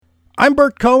I'm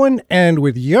Bert Cohen, and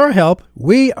with your help,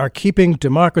 we are keeping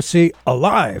democracy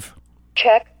alive.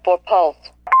 Check for pulse.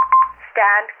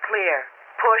 Stand clear.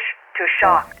 Push to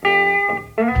shock.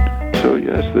 So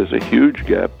yes, there's a huge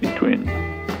gap between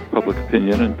public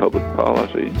opinion and public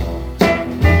policy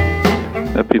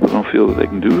that people don't feel that they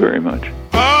can do very much.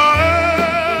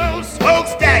 Oh,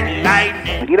 smokestack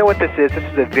lightning. You know what this is? This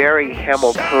is a very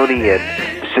Hamiltonian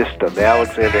system.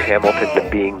 Alexander Hamilton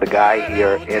being the guy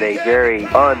here in a very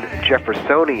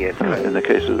un-Jeffersonian. In the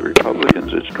case of the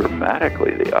Republicans, it's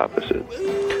dramatically the opposite.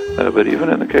 But even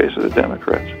in the case of the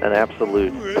Democrats. An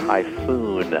absolute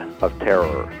typhoon of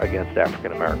terror against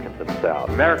African Americans in the South.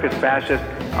 America's fascists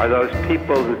are those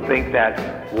people who think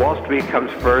that Wall Street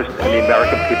comes first and the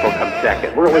American people come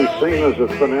second. Really seen as a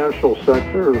financial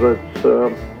sector that's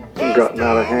gotten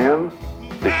out of hand.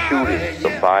 The shootings, the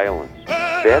violence,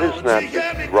 that is not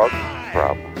the drug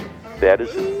problem. That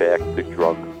is, in fact, the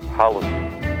drug policy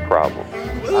problem.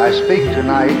 I speak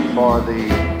tonight for the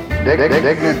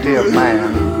dignity of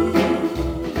man.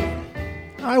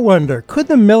 I wonder, could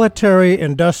the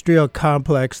military-industrial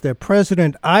complex that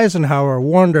President Eisenhower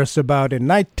warned us about in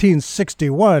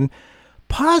 1961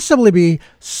 possibly be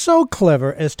so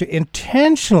clever as to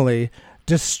intentionally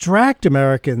distract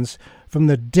Americans from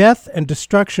the death and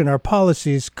destruction our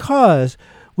policies cause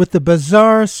with the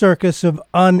bizarre circus of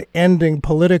unending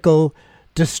political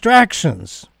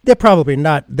distractions? They're probably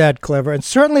not that clever, and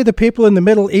certainly the people in the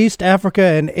Middle East, Africa,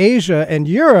 and Asia, and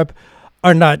Europe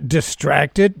are not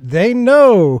distracted. They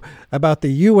know about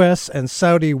the U.S. and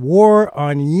Saudi war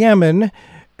on Yemen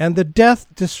and the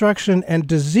death, destruction, and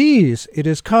disease it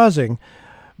is causing.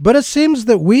 But it seems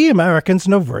that we Americans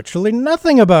know virtually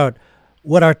nothing about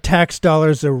what our tax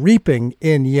dollars are reaping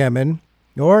in Yemen,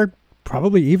 or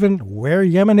probably even where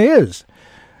Yemen is.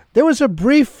 There was a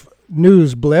brief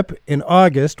news blip in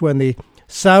August when the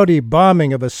Saudi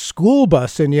bombing of a school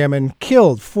bus in Yemen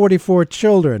killed 44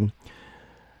 children.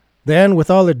 Then, with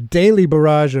all the daily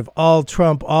barrage of all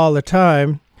Trump all the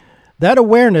time, that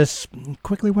awareness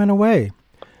quickly went away.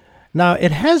 Now,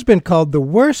 it has been called the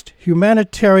worst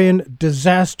humanitarian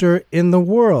disaster in the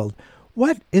world.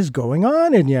 What is going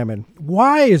on in Yemen?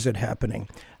 Why is it happening?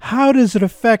 How does it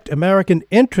affect American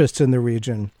interests in the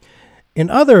region? In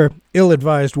other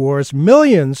ill-advised wars,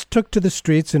 millions took to the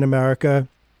streets in America.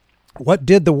 What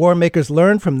did the war makers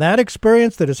learn from that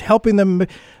experience that is helping them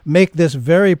make this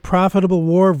very profitable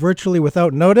war virtually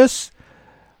without notice?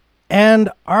 And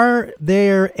are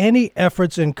there any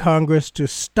efforts in Congress to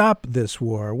stop this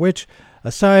war, which,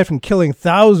 aside from killing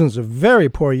thousands of very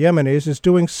poor Yemenis, is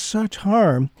doing such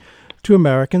harm to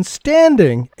Americans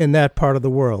standing in that part of the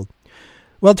world?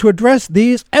 Well, to address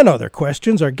these and other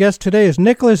questions, our guest today is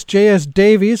Nicholas J.S.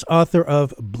 Davies, author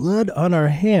of Blood on Our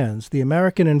Hands, The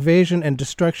American Invasion and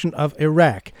Destruction of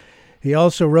Iraq. He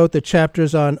also wrote the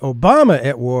chapters on Obama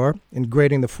at War, in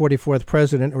Grading the 44th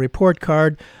President, a report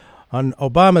card on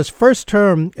Obama's first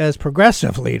term as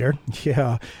progressive leader.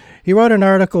 Yeah, he wrote an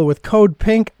article with Code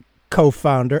Pink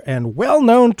co-founder and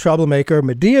well-known troublemaker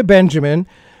Medea Benjamin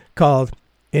called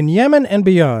In Yemen and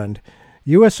Beyond,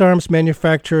 U.S. arms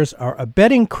manufacturers are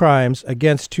abetting crimes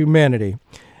against humanity.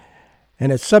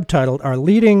 And it's subtitled, Our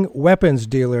Leading Weapons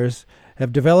Dealers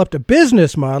Have Developed a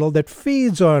Business Model That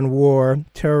Feeds on War,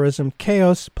 Terrorism,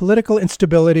 Chaos, Political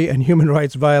Instability, and Human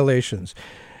Rights Violations.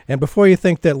 And before you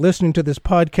think that listening to this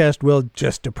podcast will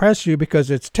just depress you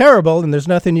because it's terrible and there's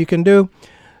nothing you can do,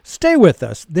 stay with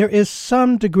us. There is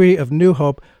some degree of new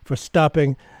hope for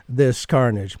stopping this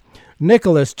carnage.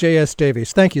 Nicholas J.S.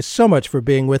 Davies, thank you so much for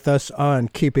being with us on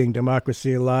Keeping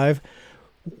Democracy Alive.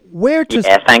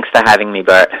 Thanks for having me,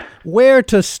 Bert. Where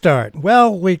to start?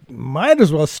 Well, we might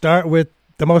as well start with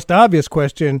the most obvious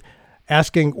question,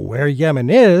 asking where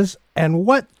Yemen is and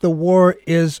what the war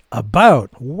is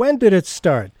about. When did it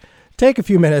start? Take a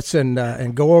few minutes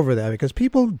and go over that, because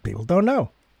people don't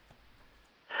know.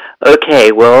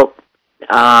 Okay, well,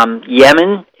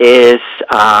 Yemen is,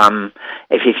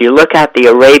 if you look at the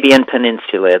Arabian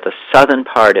Peninsula, the southern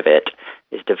part of it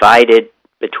is divided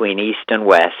between east and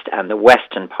west, and the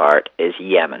western part is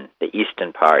Yemen. The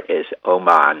eastern part is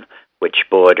Oman, which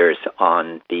borders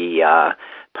on the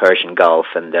Persian Gulf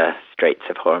and the Straits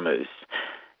of Hormuz.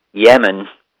 Yemen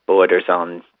borders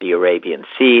on the Arabian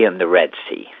Sea and the Red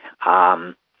Sea.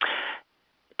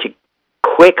 To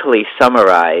quickly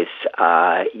summarize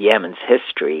Yemen's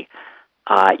history,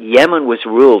 Yemen was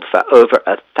ruled for over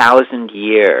 1,000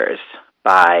 years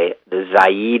by the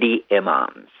Zaidi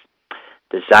imams.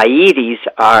 The Zaidis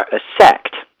are a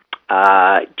sect,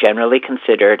 generally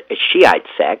considered a Shiite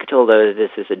sect, although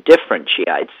this is a different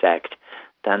Shiite sect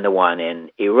than the one in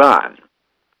Iran.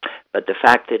 But the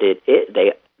fact that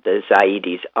the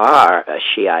Zaidis are a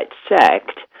Shiite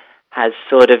sect has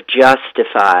sort of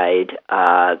justified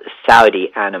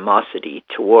Saudi animosity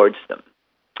towards them.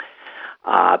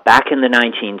 Back in the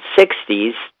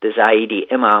 1960s, the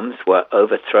Zaidi imams were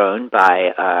overthrown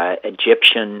by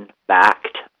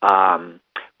Egyptian-backed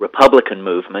Republican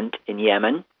movement in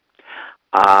Yemen,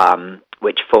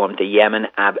 which formed the Yemen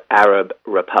Arab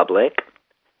Republic.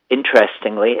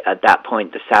 Interestingly, at that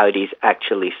point, the Saudis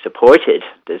actually supported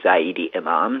the Zaidi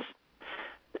imams.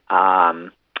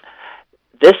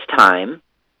 This time,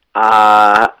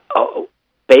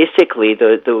 basically,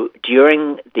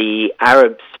 during the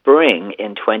Arab Spring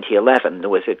in 2011, there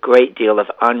was a great deal of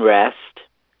unrest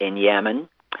in Yemen.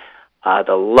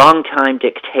 The longtime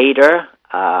dictator,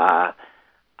 a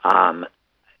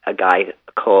guy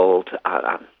called,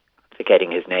 I'm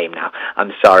forgetting his name now,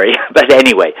 I'm sorry, but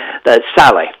anyway,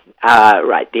 Saleh,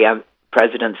 the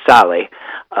President Saleh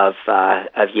of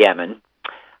Yemen.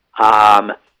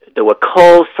 There were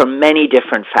calls from many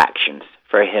different factions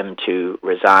for him to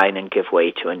resign and give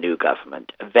way to a new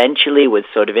government. Eventually, with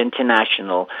sort of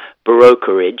international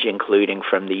brokerage, including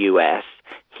from the U.S.,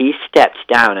 he stepped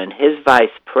down, and his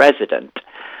vice president,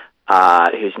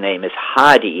 whose name is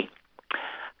Hadi,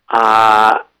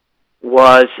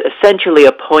 was essentially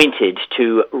appointed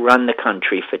to run the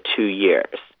country for 2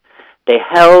 years. They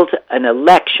held an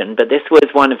election, but this was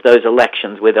one of those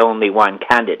elections with only one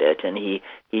candidate, and he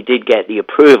did get the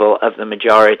approval of the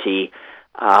majority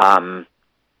of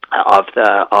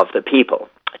the people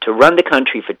to run the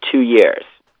country for 2 years.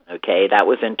 Okay, that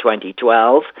was in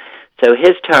 2012. So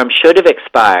his term should have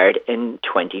expired in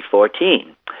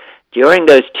 2014. During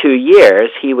those 2 years,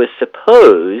 he was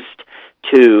supposed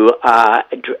to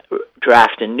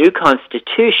draft a new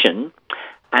constitution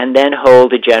and then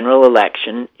hold a general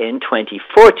election in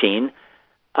 2014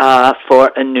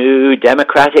 for a new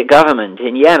democratic government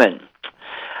in Yemen.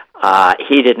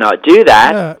 He did not do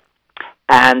that. Yeah.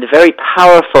 And the very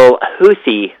powerful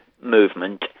Houthi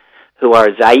movement, who are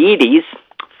Zaidis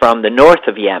from the north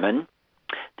of Yemen.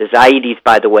 The Zaidis,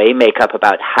 by the way, make up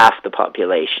about half the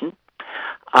population.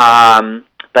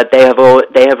 But they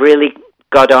have really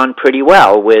got on pretty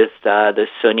well with the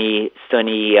Sunni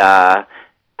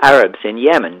Arabs in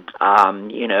Yemen.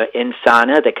 In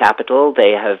Sana'a, the capital,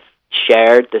 they have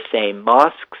shared the same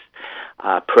mosques,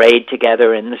 prayed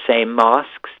together in the same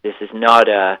mosques. This is not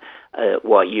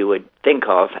what you would think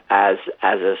of as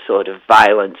a sort of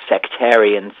violent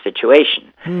sectarian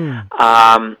situation.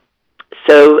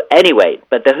 So anyway,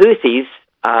 but the Houthis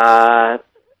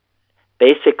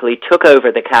basically took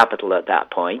over the capital at that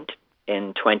point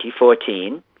in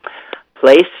 2014,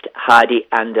 placed Hadi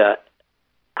under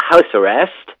house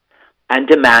arrest, and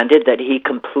demanded that he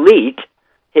complete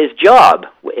his job.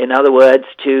 In other words,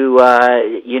 to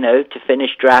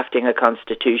finish drafting a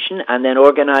constitution and then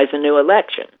organize a new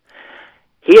election.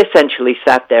 He essentially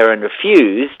sat there and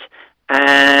refused,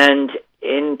 and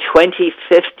in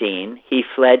 2015, he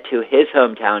fled to his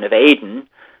hometown of Aden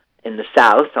in the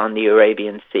south on the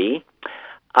Arabian Sea,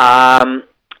 and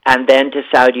then to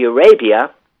Saudi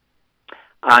Arabia.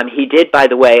 He did, by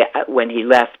the way, when he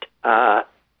left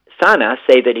Sana'a,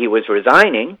 say that he was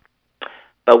resigning,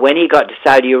 but when he got to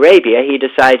Saudi Arabia, he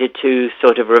decided to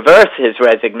sort of reverse his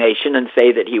resignation and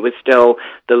say that he was still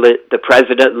the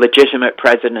legitimate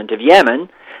president of Yemen,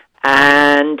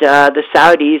 and the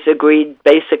Saudis agreed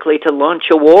basically to launch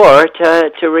a war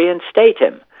to reinstate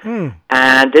him.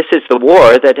 And this is the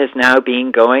war that has now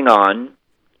been going on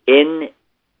in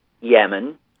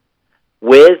Yemen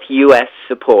with U.S.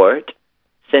 support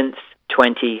since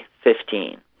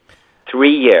 2015. 3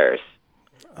 years.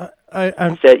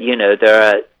 I'm So, there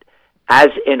are, as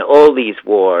in all these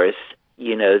wars,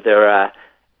 there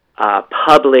are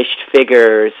published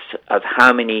figures of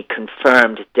how many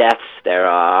confirmed deaths there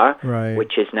are, Right.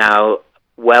 which is now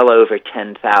well over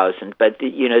 10,000. But,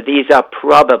 these are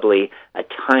probably a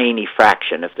tiny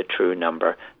fraction of the true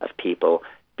number of people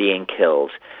being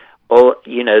killed.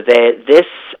 This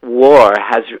war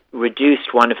has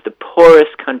reduced one of the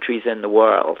poorest countries in the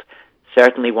world,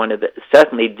 certainly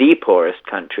the poorest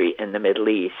country in the Middle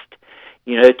East,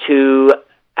 to,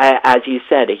 as you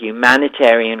said, a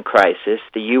humanitarian crisis.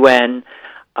 The UN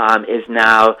is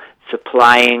now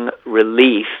supplying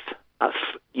relief of,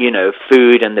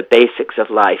 food and the basics of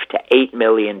life to 8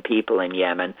 million people in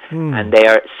Yemen. And they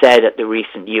are said at the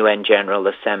recent UN General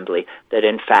Assembly that,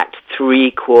 in fact,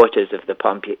 3/4 of the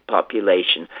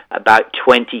population, about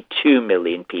 22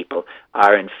 million people,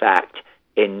 are, in fact,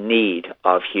 in need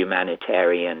of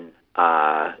humanitarian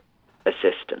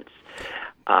assistance.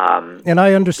 And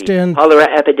I understand the cholera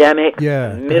epidemic.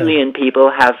 Yeah, A million people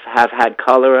have had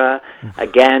cholera.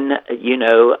 Again,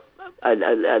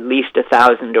 at least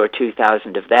 1,000 or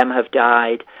 2,000 of them have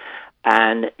died.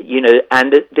 And,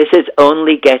 this is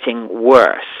only getting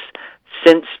worse.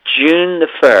 Since June the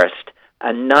 1st,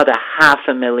 another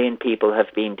 500,000 people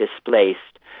have been displaced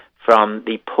from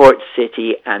the port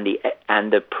city and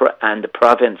the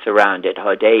province around it,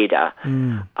 Hodeidah,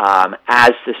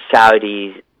 as the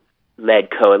Saudi-led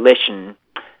coalition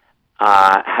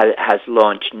has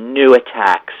launched new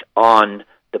attacks on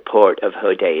the port of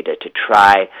Hodeidah to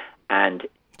try and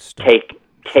take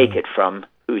it from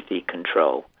Houthi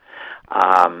control.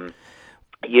 And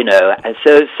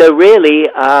so really,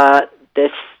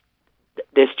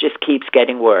 this just keeps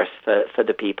getting worse for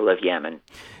the people of Yemen.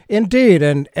 Indeed,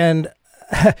 and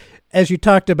as you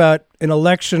talked about, an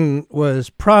election was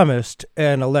promised,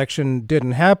 an election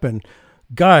didn't happen.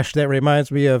 Gosh, that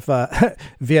reminds me of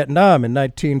Vietnam in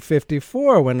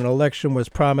 1954, when an election was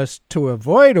promised to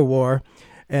avoid a war,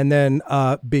 and then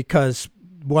because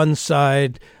one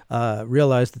side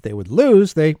realized that they would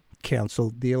lose, they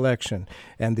canceled the election.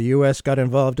 And the U.S. got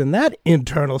involved in that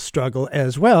internal struggle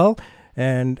as well.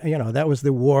 And, that was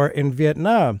the war in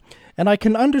Vietnam. And I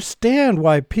can understand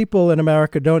why people in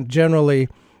America don't generally,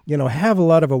 have a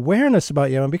lot of awareness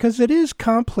about Yemen, because it is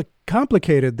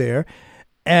complicated there.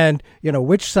 And,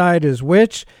 which side is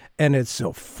which, and it's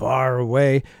so far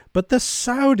away. But the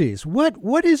Saudis,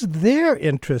 what is their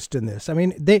interest in this? I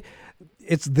mean,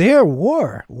 it's their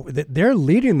war. They're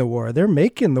leading the war. They're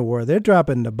making the war. They're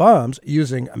dropping the bombs,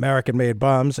 using American-made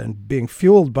bombs and being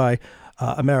fueled by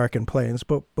American planes.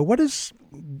 But what is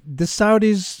the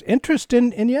Saudis' interest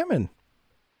in Yemen?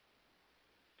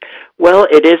 Well,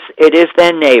 it is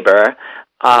their neighbor.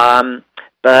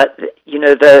 But,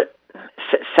 the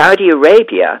Saudi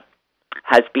Arabia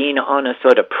has been on a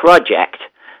sort of project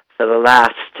for the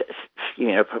last,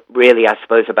 really, I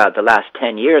suppose, about the last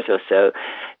 10 years or so,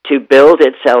 to build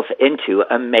itself into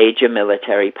a major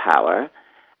military power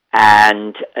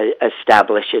and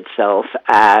establish itself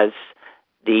as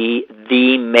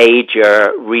the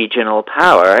major regional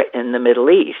power in the Middle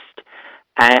East.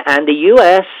 And the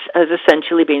U.S. has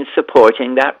essentially been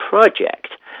supporting that project.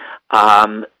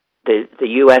 The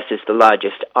U.S. is the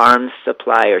largest arms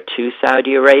supplier to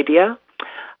Saudi Arabia,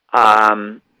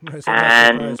 and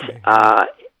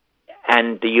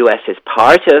the U.S. is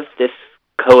part of this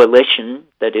coalition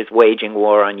that is waging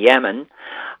war on Yemen,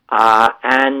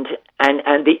 and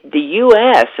the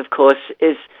U.S. of course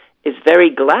is very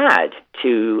glad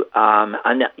to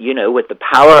with the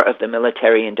power of the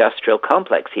military-industrial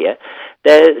complex here,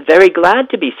 they're very glad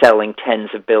to be selling tens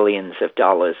of billions of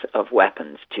dollars of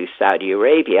weapons to Saudi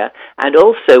Arabia, and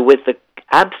also with the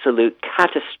absolute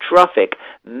catastrophic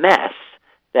mess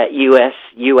that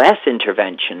U.S.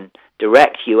 intervention,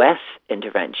 direct U.S.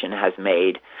 intervention, has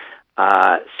made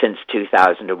since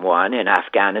 2001 in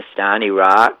Afghanistan,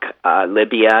 Iraq,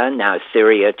 Libya, now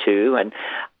Syria too, and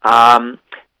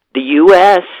the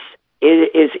U.S.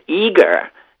 is eager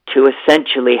to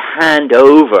essentially hand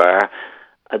over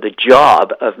the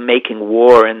job of making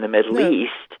war in the Middle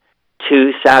East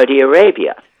to Saudi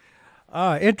Arabia.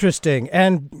 Interesting.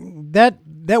 And that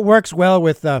works well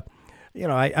with, I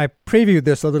previewed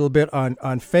this a little bit on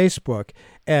Facebook,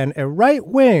 and a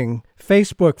right-wing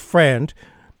Facebook friend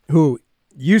who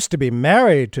used to be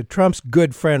married to Trump's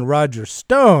good friend Roger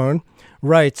Stone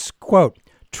writes, quote,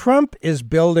 "Trump is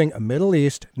building a Middle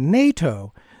East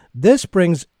NATO. This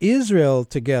brings Israel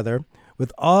together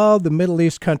with all the Middle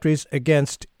East countries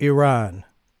against Iran."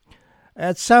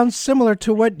 That sounds similar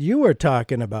to what you were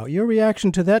talking about. Your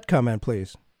reaction to that comment,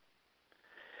 please.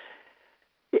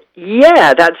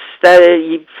 Yeah, that's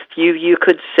you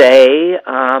could say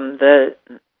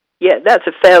that's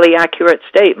a fairly accurate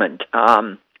statement.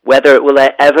 Whether it will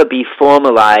ever be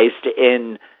formalized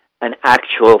in an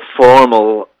actual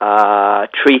formal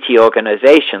treaty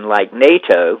organization like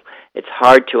NATO, it's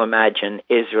hard to imagine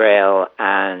Israel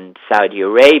and Saudi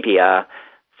Arabia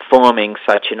forming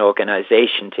such an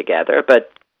organization together,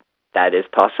 but that is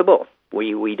possible.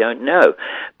 We don't know.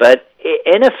 But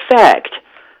in effect,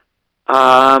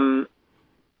 the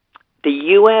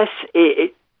U.S.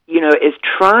 is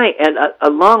trying, and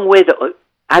along with,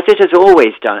 as it has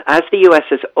always done, as the U.S.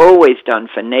 has always done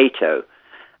for NATO,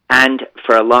 and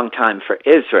for a long time for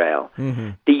Israel,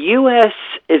 the U.S.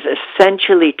 is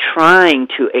essentially trying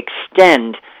to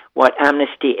extend what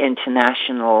Amnesty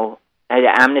International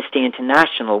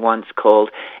once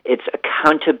called its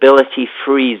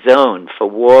accountability-free zone for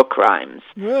war crimes.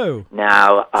 Whoa.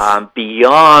 Now,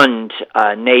 beyond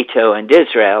NATO and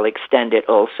Israel, extend it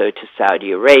also to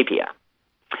Saudi Arabia.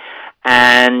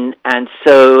 And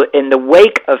so in the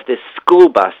wake of this school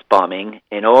bus bombing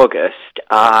in August,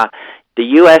 the the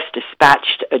U.S.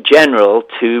 dispatched a general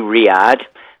to Riyadh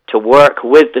to work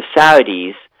with the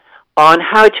Saudis on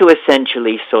how to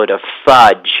essentially sort of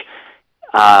fudge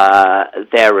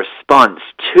their response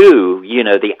to,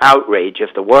 the outrage of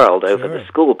the world over the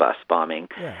school bus bombing.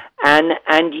 Yeah. And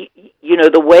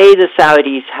the way the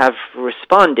Saudis have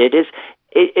responded is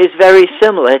very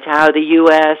similar to how the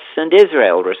U.S. and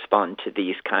Israel respond to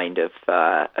these kind of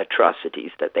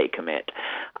atrocities that they commit.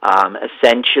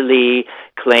 Essentially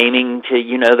claiming to,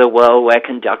 we're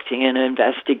conducting an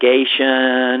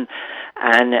investigation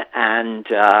and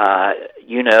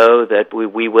that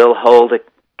we will hold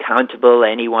accountable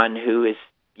anyone who is,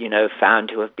 found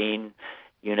to have been,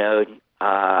 to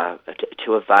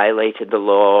have violated the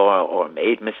law or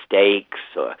made mistakes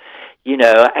or,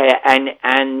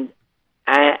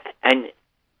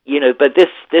 but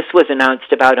this was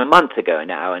announced about a month ago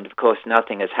now, and of course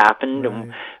nothing has happened. Right.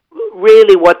 And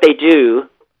really what they do,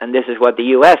 and this is what the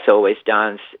U.S. always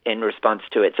does in response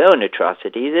to its own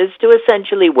atrocities, is to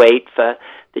essentially wait for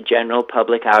the general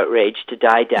public outrage to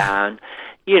die down,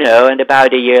 and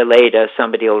about a year later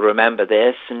somebody will remember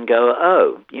this and go,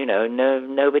 oh,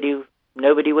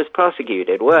 nobody was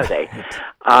prosecuted, were they?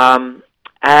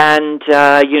 And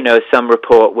some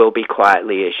report will be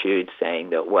quietly issued saying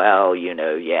that, well,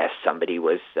 yes, somebody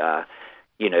was,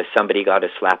 somebody got a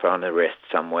slap on the wrist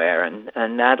somewhere,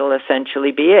 and that'll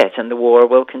essentially be it, and the war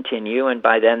will continue, and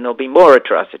by then there'll be more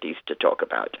atrocities to talk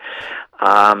about.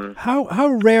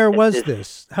 How rare was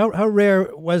this? How rare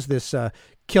was this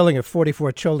killing of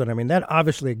 44 children? I mean, that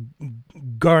obviously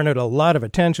garnered a lot of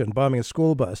attention, bombing a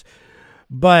school bus.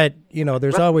 But,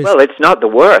 there's always... Well, it's not the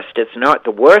worst. It's not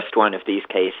the worst one of these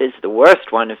cases. The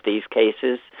worst one of these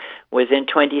cases was in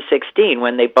 2016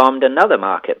 when they bombed another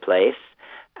marketplace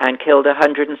and killed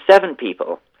 107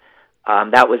 people.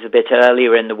 That was a bit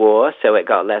earlier in the war, so it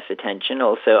got less attention.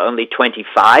 Also, only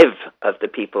 25 of the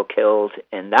people killed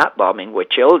in that bombing were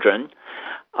children.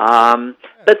 But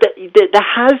there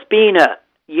has been a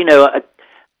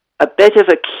bit of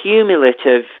a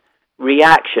cumulative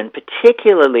reaction,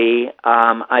 particularly,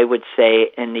 I would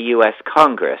say, in the U.S.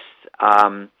 Congress.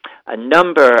 A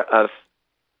number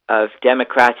of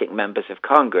Democratic members of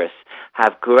Congress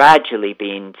have gradually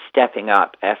been stepping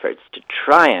up efforts to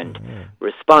try and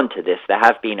respond to this. There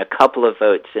have been a couple of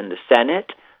votes in the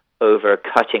Senate over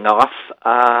cutting off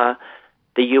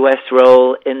the U.S.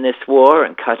 role in this war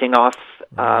and cutting off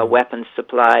weapons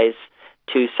supplies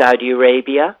to Saudi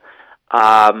Arabia.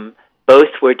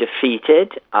 Both were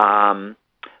defeated.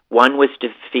 One was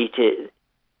defeated.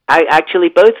 Actually,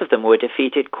 both of them were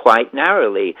defeated quite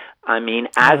narrowly. I mean,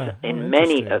 as in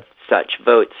many of such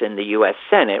votes in the U.S.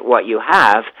 Senate, what you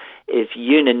have is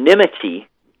unanimity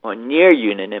or near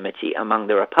unanimity among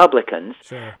the Republicans.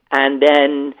 Sure. And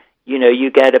then, you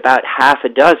get about half a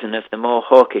dozen of the more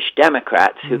hawkish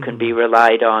Democrats who can be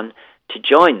relied on to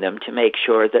join them to make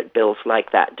sure that bills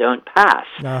like that don't pass.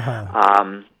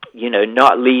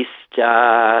 Not least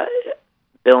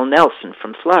Bill Nelson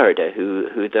from Florida,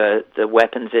 who the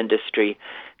weapons industry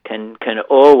can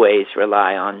always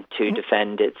rely on to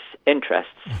defend its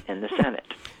interests in the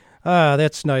Senate.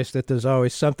 That's nice that there's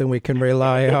always something we can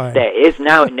rely on. There is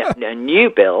now a new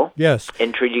bill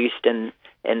introduced in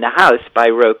the House by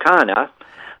Ro Khanna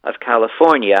of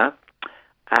California,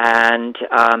 and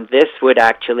this would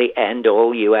actually end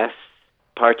all U.S.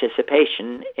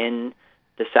 participation in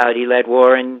the Saudi-led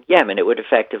war in Yemen. It would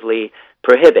effectively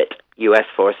prohibit U.S.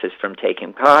 forces from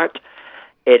taking part.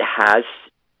 It has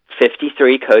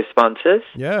 53 co-sponsors,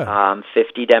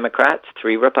 50 Democrats,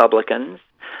 3 Republicans.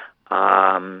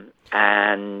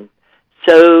 And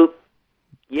so,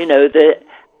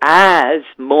 as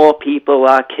more people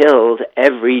are killed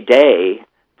every day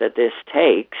that this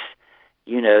takes,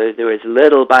 there is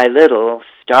little by little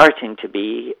starting to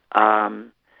be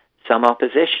some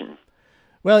opposition.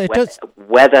 Well, it does.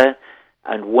 Whether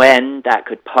and when that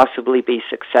could possibly be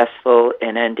successful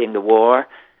in ending the war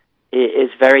is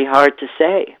very hard to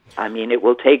say. I mean, it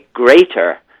will take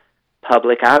greater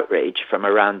public outrage from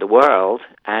around the world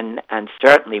and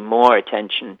certainly more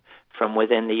attention from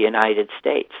within the United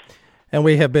States. And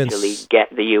we have been to get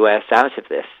the U.S. out of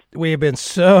this. We have been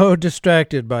so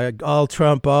distracted by all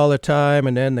Trump all the time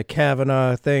and then the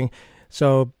Kavanaugh thing.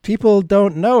 So people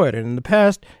don't know it. And in the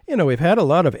past, we've had a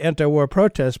lot of anti-war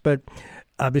protests, but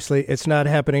obviously it's not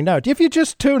happening now. If you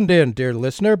just tuned in, dear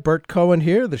listener, Bert Cohen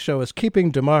here. The show is Keeping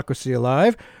Democracy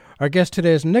Alive. Our guest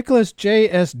today is Nicholas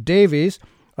J.S. Davies,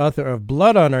 author of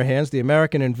Blood on Our Hands, The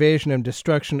American Invasion and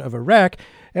Destruction of Iraq.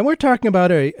 And we're talking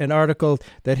about an article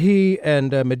that he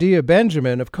and Medea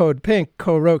Benjamin of Code Pink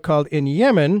co-wrote called In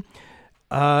Yemen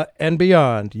and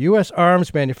Beyond. U.S.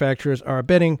 arms manufacturers are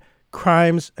betting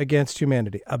crimes against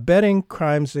humanity, abetting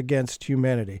crimes against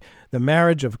humanity, the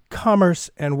marriage of commerce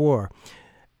and war.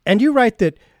 And you write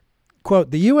that,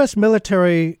 quote, the U.S.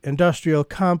 military-industrial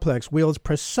complex wields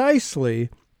precisely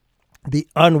the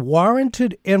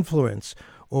unwarranted influence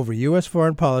over U.S.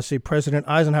 foreign policy President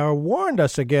Eisenhower warned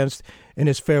us against in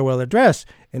his farewell address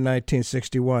in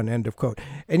 1961, end of quote.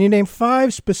 And you name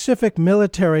 5 specific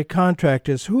military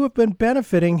contractors who have been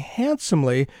benefiting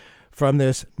handsomely from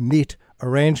this neat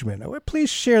arrangement. Now, please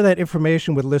share that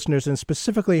information with listeners and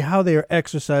specifically how they are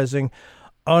exercising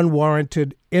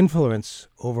unwarranted influence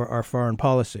over our foreign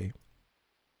policy.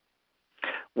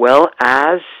 Well,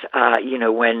 as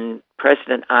when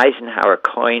President Eisenhower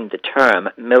coined the term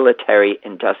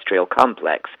military-industrial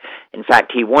complex, in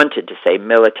fact, he wanted to say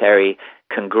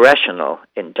military-congressional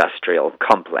industrial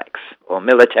complex or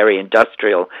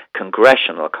military-industrial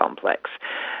congressional complex.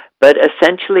 But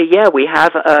essentially, we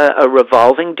have a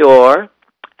revolving door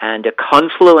and a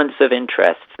confluence of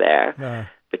interests there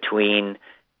between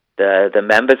the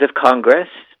members of Congress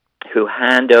who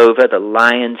hand over the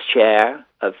lion's share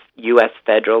of U.S.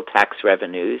 federal tax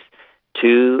revenues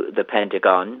to the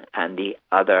Pentagon and the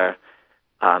other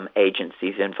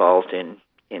agencies involved in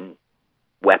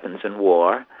weapons and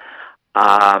war.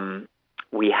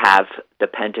 We have the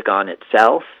Pentagon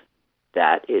itself,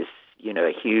 that is,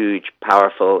 a huge,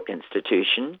 powerful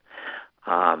institution,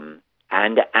 and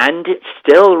it's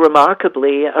still a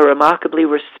remarkably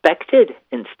respected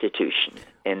institution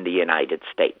in the United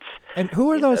States. And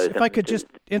who are those, if I could just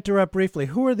interrupt briefly,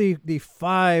 who are the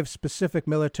 5 specific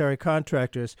military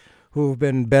contractors who've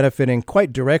been benefiting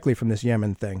quite directly from this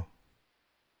Yemen thing?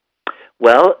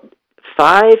 Well,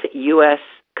 5 U.S.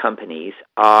 companies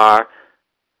are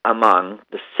among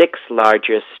the 6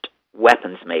 largest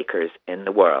weapons makers in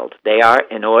the world. They are,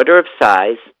 in order of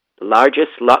size, the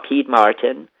largest Lockheed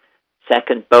Martin,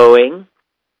 second Boeing,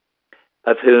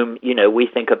 of whom, we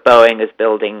think of Boeing as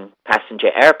building passenger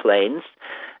airplanes,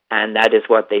 and that is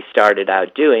what they started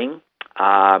out doing.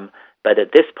 But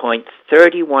at this point,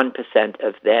 31%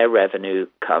 of their revenue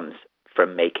comes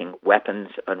from making weapons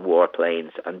and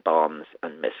warplanes and bombs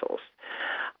and missiles.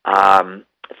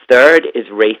 Third is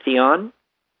Raytheon.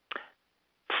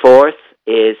 Fourth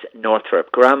is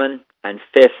Northrop Grumman. And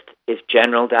fifth is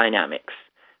General Dynamics,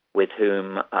 with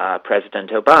whom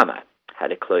President Obama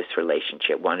had a close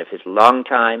relationship. One of his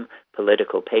longtime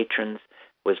political patrons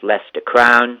was Lester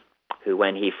Crown, who,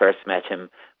 when he first met him,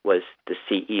 was the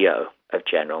CEO of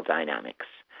General Dynamics.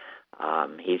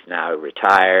 He's now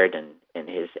retired and in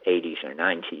his 80s or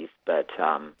 90s, but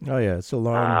it's a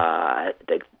long.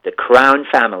 The Crown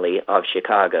family of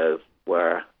Chicago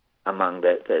were among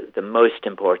the most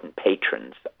important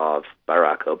patrons of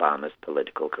Barack Obama's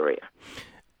political career.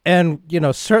 And,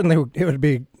 certainly it would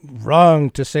be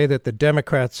wrong to say that the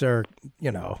Democrats are,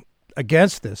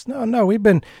 against this. No, we've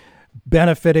been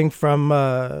benefiting from,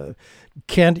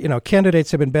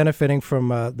 candidates have been benefiting from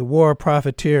the war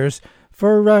profiteers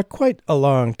for quite a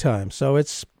long time. So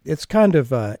it's kind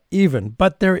of even.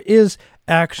 But there is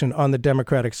action on the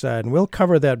Democratic side, and we'll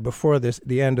cover that before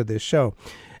the end of this show.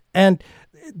 And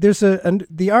there's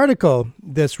the article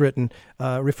that's written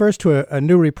refers to a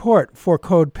new report for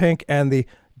Code Pink and the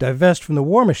Divest from the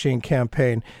War Machine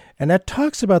campaign, and that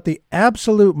talks about the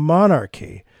absolute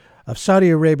monarchy of Saudi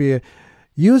Arabia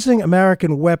using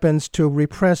American weapons to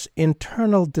repress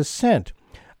internal dissent.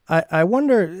 I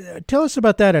wonder, tell us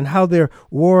about that and how their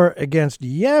war against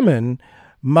Yemen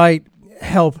might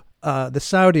help the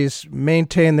Saudis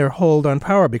maintain their hold on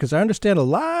power, because I understand a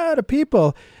lot of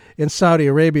people in Saudi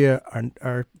Arabia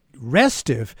are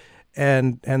restive,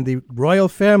 and the royal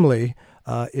family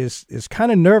is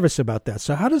kind of nervous about that.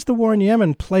 So how does the war in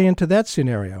Yemen play into that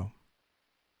scenario?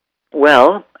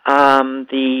 Well,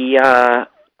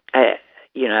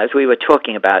 as we were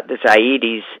talking about, the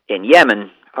Zaidis in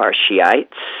Yemen are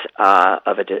Shiites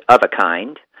of a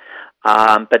kind,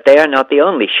 but they are not the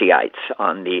only Shiites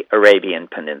on the Arabian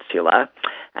Peninsula.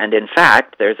 And in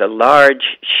fact, there's a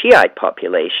large Shiite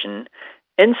population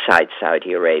inside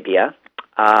Saudi Arabia,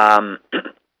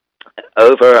 over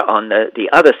on the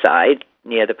other side,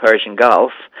 near the Persian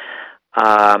Gulf,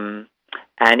 and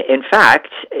in fact,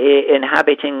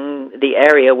 inhabiting the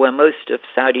area where most of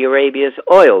Saudi Arabia's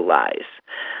oil lies.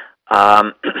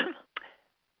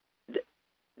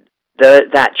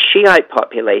 That Shiite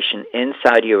population in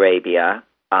Saudi Arabia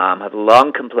have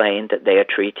long complained that they are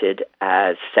treated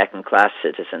as second-class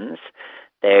citizens.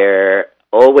 They're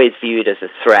always viewed as a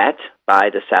threat by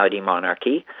the Saudi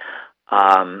monarchy.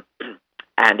 And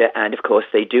of course,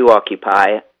 they do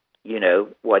occupy,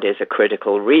 what is a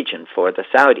critical region for the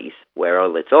Saudis, where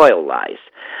all its oil lies.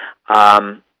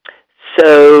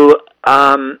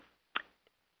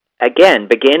 again,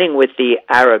 beginning with the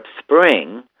Arab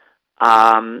Spring,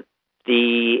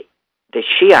 the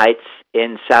Shiites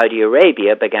in Saudi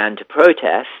Arabia began to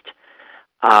protest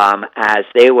as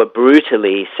they were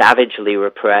brutally, savagely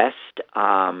repressed.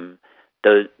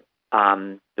 There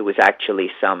was actually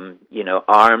some,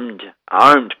 armed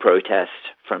protest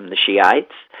from the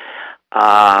Shiites.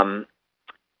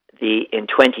 In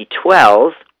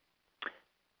 2012,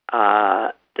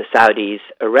 the Saudis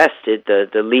arrested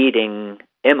the leading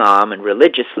imam and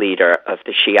religious leader of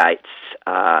the Shiites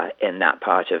in that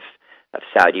part of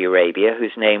Saudi Arabia,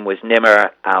 whose name was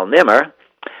Nimr al-Nimr.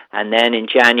 And then in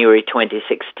January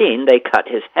 2016, they cut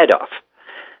his head off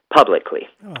publicly.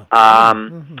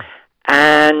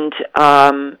 And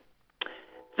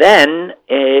then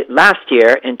last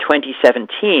year, in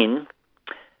 2017,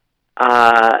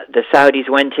 the Saudis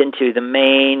went into the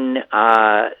main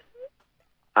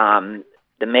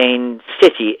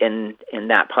city in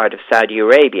that part of Saudi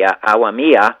Arabia,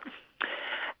 Awamiyah,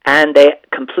 and they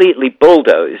completely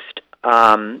bulldozed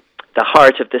the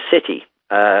heart of the city,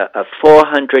 a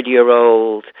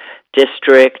 400-year-old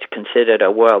district considered a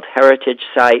World Heritage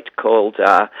Site called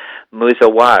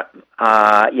Muzawara.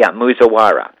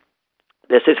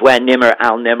 This is where Nimr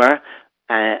al-Nimr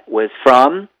was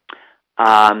from.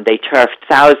 They turfed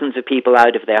thousands of people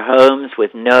out of their homes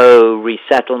with no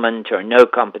resettlement or no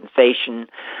compensation,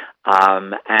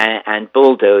 and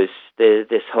bulldozed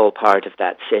this whole part of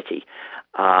that city.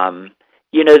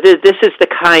 This is the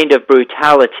kind of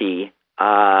brutality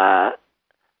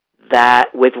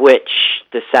that with which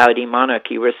the Saudi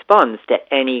monarchy responds to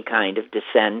any kind of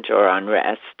dissent or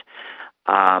unrest.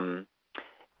 So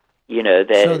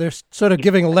they're sort of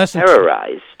giving a lesson.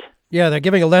 Terrorized. They're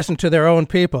giving a lesson to their own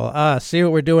people. See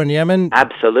what we're doing in Yemen?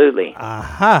 Absolutely.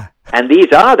 Aha. And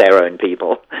these are their own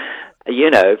people.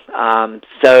 There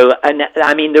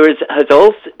has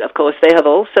also, of course, they have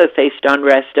also faced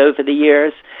unrest over the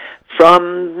years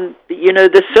from,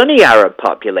 the Sunni Arab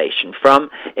population, from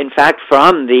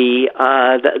the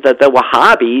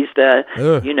Wahhabis,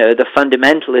 the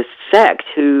fundamentalist sect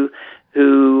who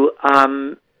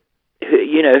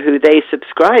they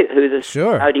subscribe, who the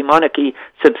Saudi monarchy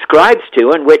subscribes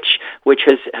to, and which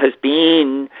has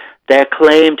been their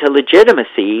claim to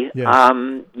legitimacy,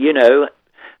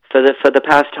 for the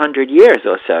past 100 years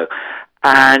or so,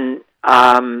 and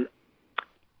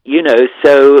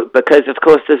so because of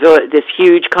course there's this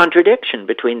huge contradiction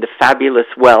between the fabulous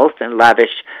wealth and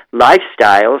lavish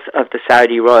lifestyles of the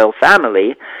Saudi royal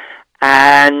family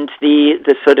and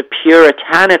the sort of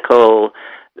puritanical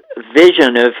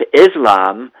vision of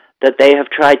Islam that they have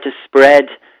tried to spread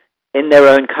in their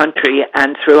own country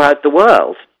and throughout the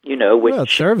world. Which it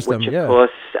serves them, of course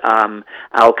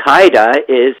Al-Qaeda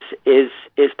is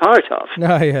part of.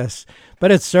 Yes,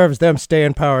 but it serves them stay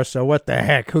in power. So what the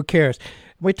heck? Who cares?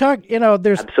 We talk,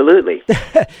 there's absolutely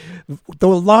the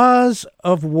laws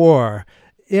of war.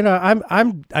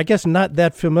 I'm I guess not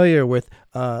that familiar with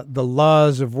the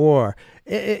laws of war.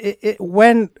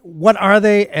 What are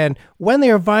they, and when they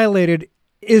are violated,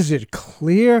 is it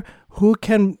clear who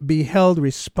can be held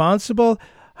responsible?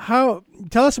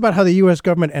 Tell us about how the U.S.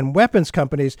 government and weapons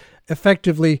companies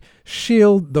effectively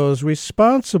shield those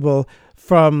responsible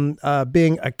from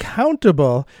being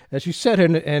accountable, as you said,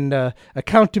 in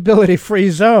accountability-free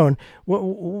zone.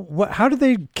 How do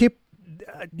they keep,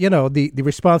 the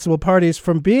responsible parties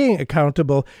from being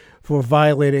accountable for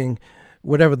violating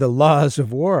whatever the laws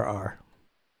of war are?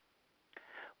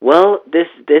 Well, this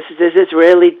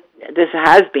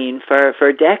has been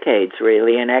for decades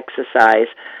really an exercise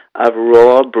of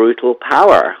raw, brutal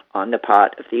power on the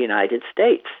part of the United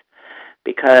States,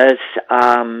 because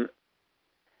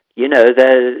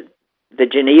the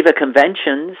Geneva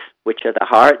Conventions, which are the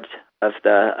heart of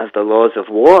the laws of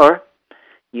war,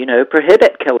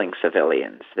 prohibit killing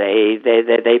civilians.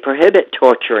 They prohibit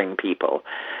torturing people.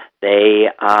 They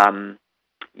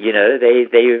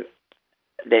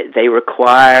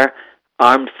require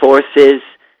armed forces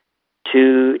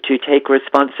to take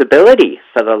responsibility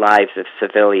for the lives of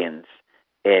civilians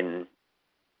in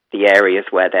the areas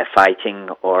where they're fighting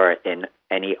or in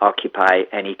any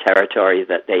territory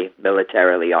that they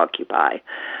militarily occupy.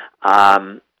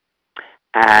 And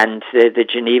the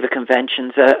Geneva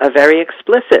Conventions are very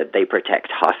explicit. They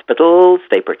protect hospitals,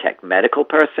 they protect medical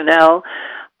personnel,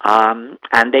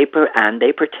 and they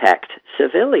protect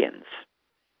civilians.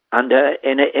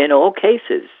 In all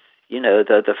cases,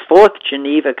 the Fourth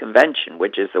Geneva Convention,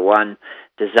 which is the one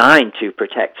designed to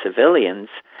protect civilians,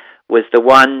 was the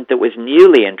one that was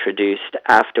newly introduced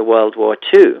after World War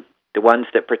II. The ones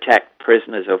that protect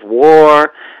prisoners of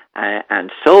war and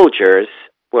soldiers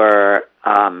were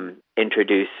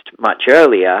introduced much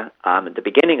earlier, at the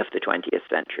beginning of the 20th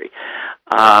century.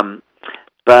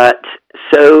 But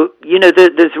so,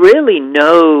 there's really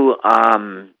no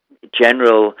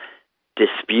general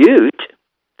dispute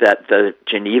that the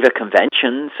Geneva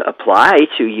Conventions apply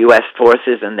to U.S.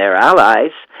 forces and their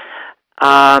allies.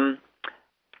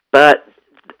 But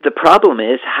the problem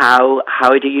is how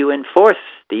do you enforce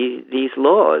these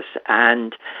laws?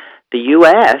 And the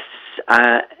U.S.,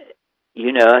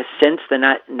 since the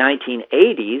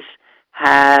 1980s,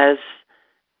 has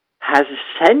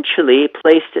essentially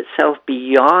placed itself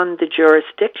beyond the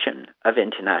jurisdiction of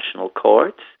international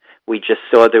courts. We just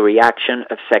saw the reaction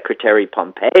of Secretary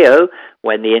Pompeo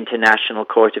when the International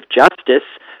Court of Justice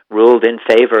ruled in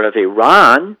favor of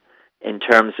Iran in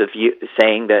terms of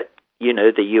saying that,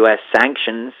 the U.S.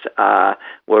 sanctions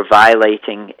were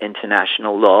violating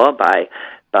international law by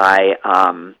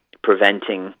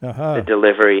preventing the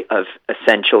delivery of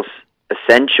essentials,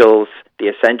 the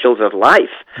essentials of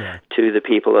life to the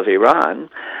people of Iran.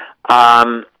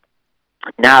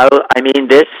 Now, I mean,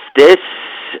 this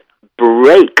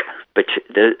break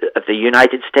of the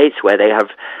United States, where they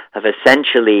have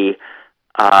essentially,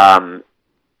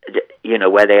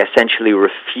 where they essentially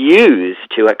refuse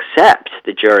to accept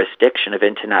the jurisdiction of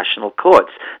international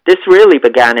courts. This really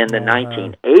began in the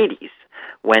 1980s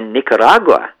when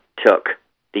Nicaragua took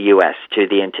the U.S. to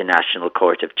the International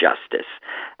Court of Justice,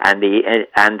 and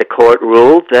the court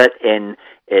ruled that in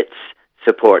its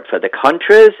support for the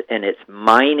Contras, in its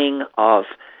mining of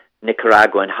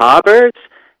Nicaraguan harbors,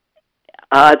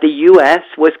 the U.S.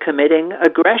 was committing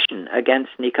aggression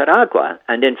against Nicaragua,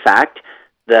 and in fact,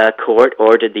 the court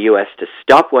ordered the U.S. to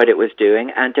stop what it was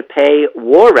doing and to pay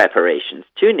war reparations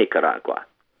to Nicaragua.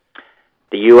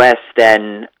 The U.S.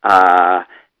 then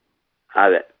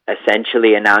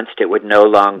essentially announced it would no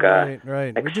longer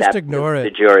accept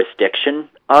the jurisdiction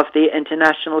of the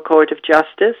International Court of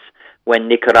Justice. When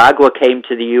Nicaragua came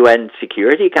to the UN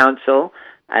Security Council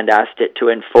and asked it to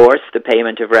enforce the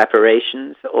payment of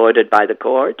reparations ordered by the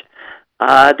court,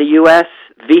 the U.S.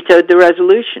 vetoed the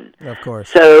resolution. Of course.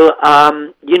 So,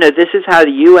 this is how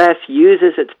the U.S.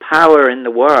 uses its power in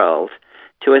the world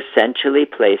to essentially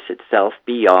place itself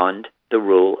beyond the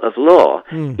rule of law,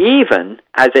 even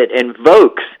as it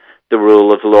invokes the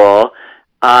rule of law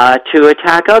to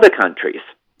attack other countries.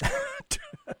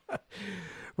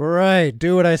 Right.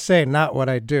 Do what I say, not what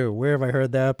I do. Where have I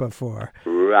heard that before?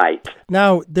 Right.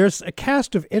 Now, there's a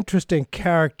cast of interesting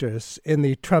characters in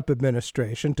the Trump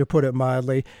administration, to put it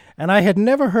mildly, and I had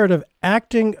never heard of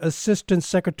Acting Assistant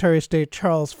Secretary of State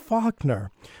Charles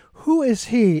Faulkner. Who is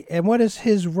he, and what is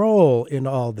his role in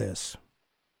all this?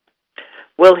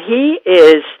 Well, he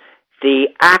is the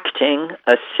Acting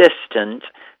Assistant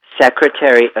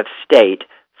Secretary of State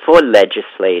for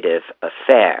Legislative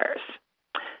Affairs.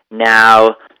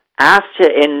 Now,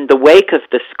 in the wake of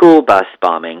the school bus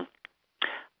bombing,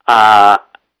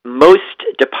 most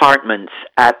departments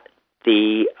at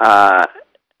the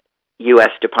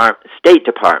U.S. State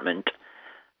Department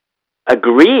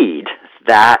agreed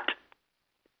that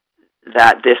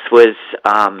this was,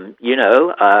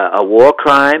 a war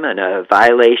crime and a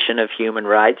violation of human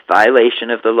rights,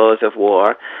 violation of the laws of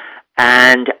war.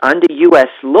 And under U.S.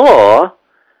 law,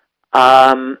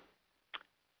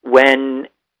 when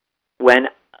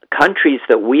countries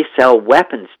that we sell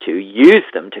weapons to use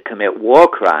them to commit war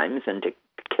crimes and to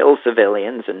kill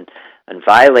civilians and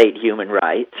violate human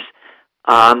rights,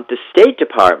 the State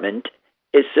Department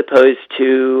is supposed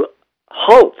to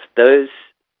halt those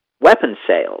weapon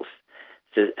sales,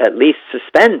 to at least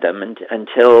suspend them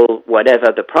until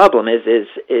whatever the problem is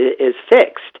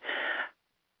fixed.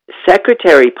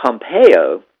 Secretary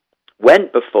Pompeo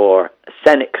went before a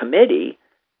Senate committee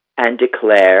and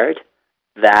declared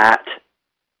that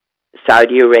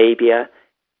Saudi Arabia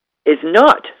is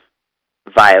not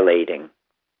violating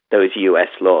those U.S.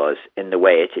 laws in the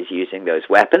way it is using those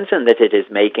weapons, and that it is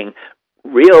making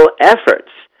real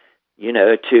efforts,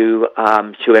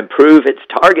 to improve its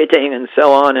targeting and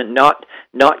so on, and not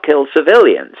kill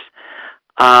civilians.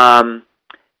 Pompeo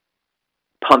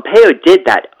did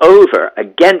that over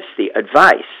against the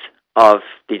advice of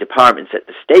the departments at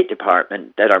the State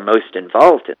Department that are most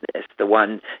involved in this, the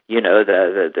one,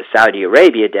 the Saudi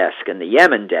Arabia desk and the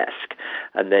Yemen desk,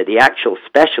 and the actual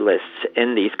specialists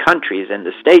in these countries in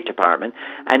the State Department,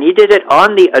 and he did it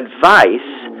on the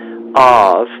advice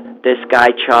of this guy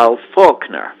Charles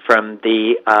Faulkner from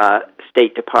the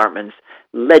State Department's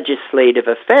Legislative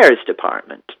Affairs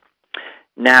Department.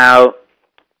 Now,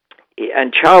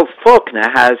 and Charles Faulkner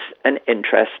has an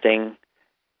interesting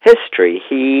history.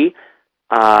 He,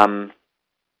 20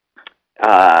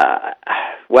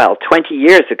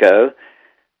 years ago,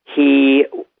 he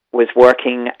was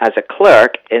working as a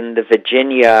clerk in the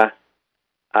Virginia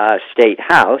State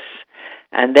House,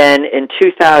 and then in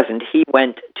 2000 he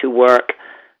went to work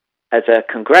as a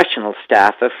congressional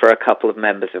staffer for a couple of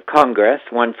members of Congress,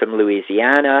 one from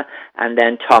Louisiana, and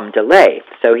then Tom DeLay.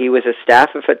 So he was a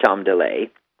staffer for Tom DeLay.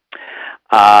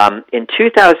 In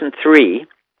 2003,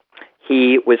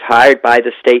 he was hired by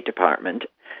the State Department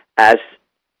as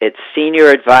its senior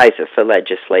advisor for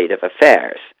legislative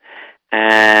affairs.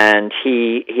 And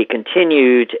he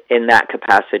continued in that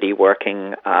capacity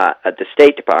working at the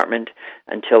State Department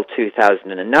until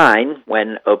 2009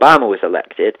 when Obama was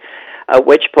elected, at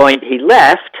which point he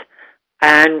left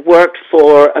and worked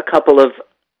for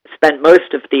spent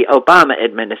most of the Obama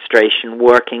administration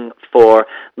working for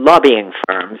lobbying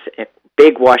firms,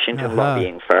 big Washington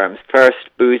lobbying firms. First,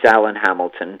 Booz Allen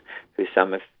Hamilton, who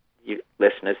some of you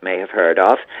listeners may have heard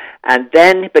of, and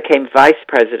then became vice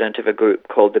president of a group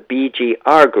called the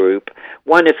BGR Group,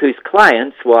 one of whose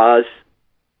clients was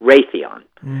Raytheon.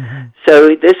 Mm-hmm. So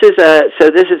this is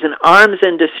an arms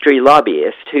industry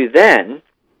lobbyist who then,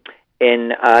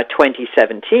 in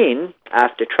 2017,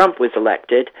 after Trump was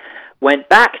elected, went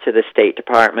back to the State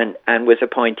Department and was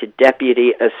appointed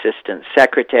Deputy Assistant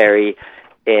Secretary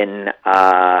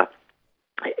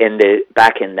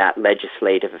back in that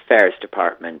Legislative Affairs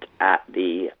Department at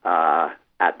the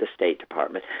State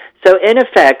Department. So in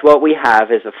effect, what we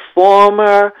have is a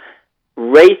former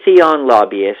Raytheon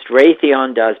lobbyist.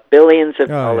 Raytheon does billions of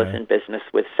dollars in business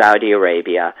with Saudi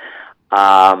Arabia,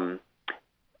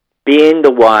 being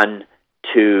the one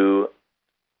to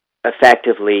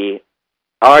effectively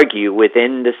argue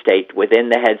within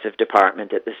the heads of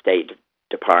department at the State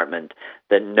Department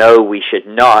that no, we should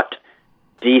not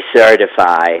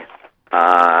decertify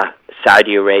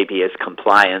Saudi Arabia's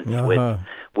compliance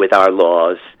with our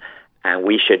laws, and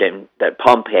that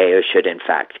Pompeo should in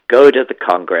fact go to the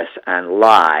Congress and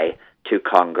lie to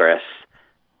Congress,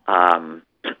 and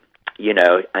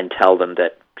tell them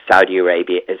that Saudi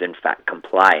Arabia is in fact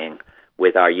complying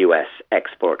with our U.S.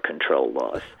 export control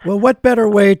laws. Well, what better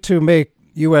way to make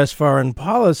U.S. foreign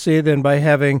policy than by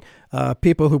having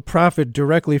people who profit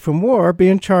directly from war be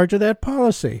in charge of that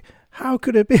policy? How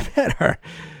could it be better?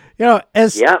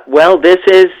 This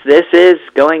is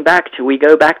going back to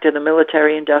the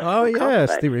military-industrial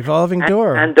complex. The revolving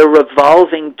door. And the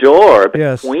revolving door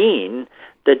between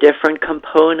the different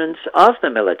components of the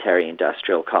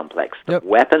military-industrial complex, the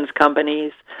weapons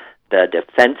companies, the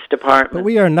Defense Department. But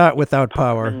we are not without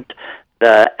power. And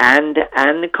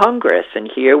the Congress. And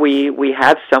here we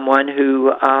have someone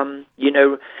who,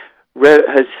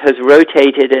 has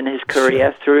rotated in his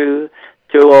career through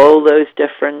all those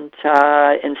different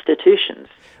institutions.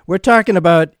 We're talking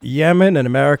about Yemen and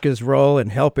America's role in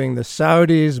helping the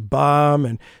Saudis bomb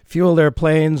and fuel their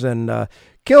planes and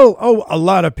kill a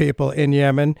lot of people in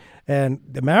Yemen. And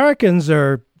the Americans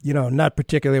are, not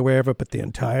particularly aware of it, but the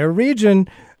entire region,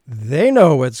 they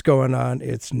know what's going on.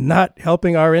 It's not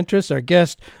helping our interests. Our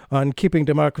guest on Keeping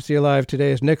Democracy Alive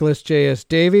today is Nicholas J.S.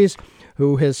 Davies,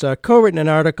 who has co-written an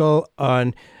article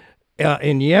on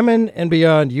in Yemen and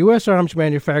beyond, U.S. arms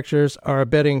manufacturers are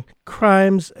abetting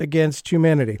crimes against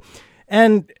humanity.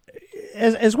 And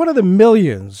as one of the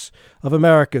millions of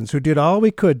Americans who did all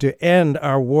we could to end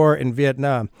our war in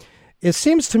Vietnam, it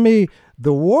seems to me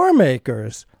the war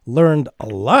makers learned a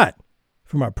lot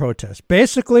from our protests.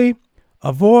 Basically,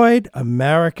 avoid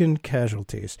American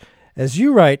casualties. As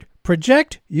you write,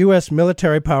 project U.S.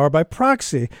 military power by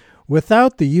proxy.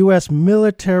 Without the U.S.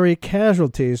 military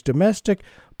casualties, domestic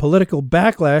political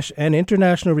backlash, and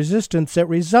international resistance that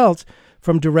results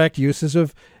from direct uses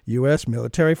of U.S.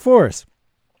 military force.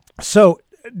 So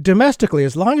domestically,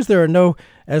 as long as there are no,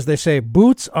 as they say,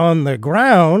 boots on the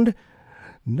ground,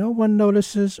 no one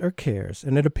notices or cares,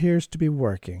 and it appears to be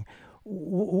working.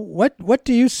 What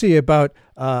do you see about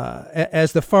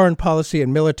as the foreign policy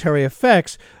and military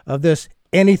effects of this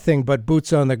anything but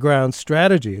boots on the ground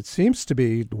strategy? It seems to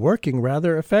be working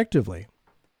rather effectively.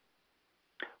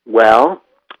 Well,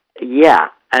 yeah,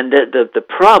 and the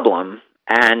problem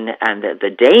and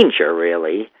the danger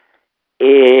really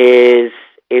is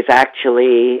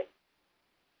actually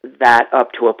that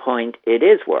up to a point it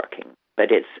is working,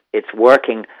 but it's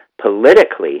working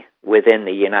politically within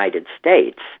the United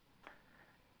States.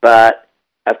 But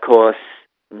of course,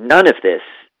 none of this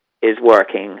is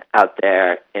working out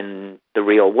there in the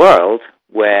real world,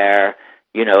 where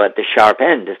at the sharp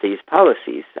end of these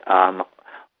policies.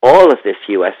 All of this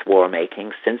U.S. war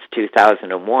making since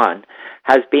 2001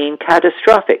 has been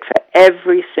catastrophic for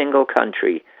every single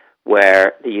country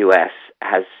where the U.S.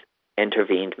 has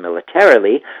intervened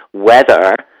militarily,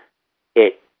 whether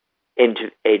it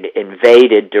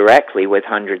invaded directly with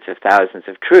hundreds of thousands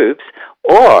of troops,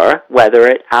 or whether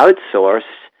it outsourced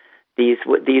these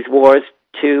wars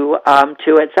to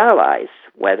its allies,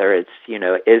 whether it's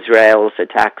Israel's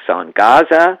attacks on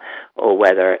Gaza, or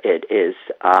whether it is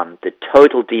the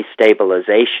total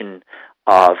destabilization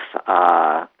of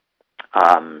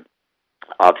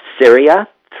Syria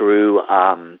through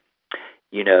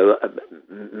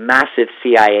massive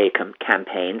CIA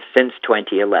campaigns since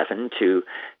 2011 to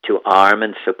arm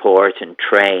and support and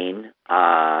train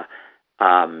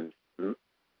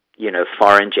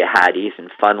foreign jihadis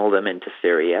and funnel them into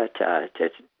Syria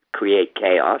to create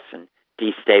chaos and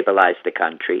destabilize the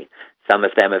country. Some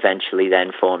of them eventually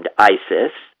then formed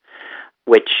ISIS,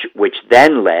 which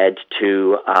then led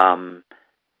to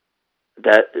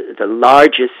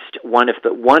one of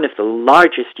the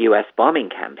largest U.S. bombing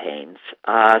campaigns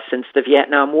since the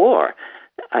Vietnam War.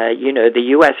 The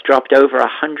U.S. dropped over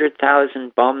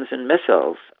 100,000 bombs and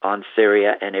missiles on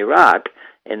Syria and Iraq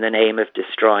in the name of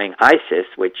destroying ISIS,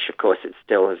 which of course it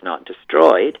still has not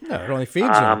destroyed. No, it only feeds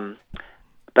them.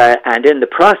 And in the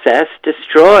process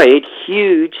destroyed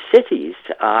huge cities.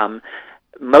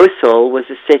 Mosul was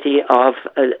a city of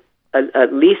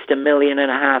at least 1.5 million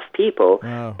people,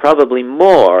 wow. Probably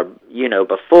more,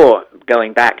 before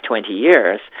going back 20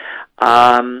 years.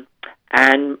 And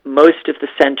most of the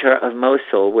center of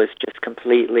Mosul was just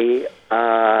completely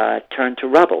turned to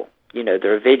rubble.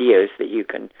 There are videos that you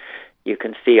can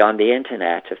see on the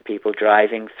internet of people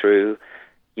driving through,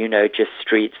 just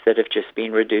streets that have just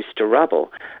been reduced to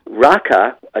rubble.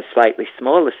 Raqqa, a slightly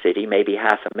smaller city, maybe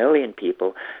 500,000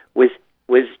 people, was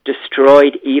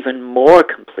destroyed even more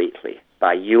completely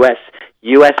by U.S.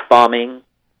 bombing,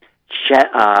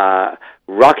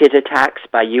 rocket attacks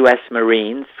by U.S.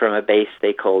 Marines from a base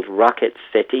they called Rocket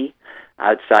City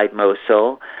outside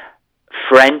Mosul,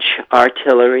 French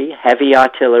artillery, heavy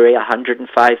artillery,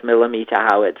 105 millimeter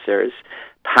howitzers,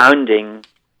 pounding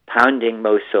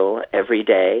Mosul every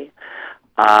day,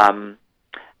 and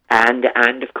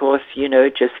of course,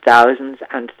 just thousands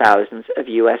and thousands of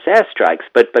U.S. airstrikes.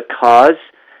 But because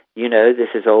this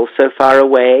is all so far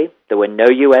away, there were no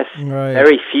U.S. Right.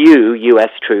 very few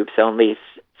U.S. troops, only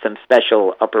some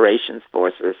special operations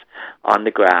forces on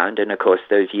the ground, and of course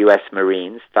those U.S.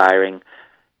 Marines firing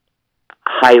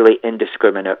highly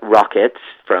indiscriminate rockets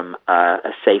from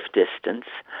a safe distance,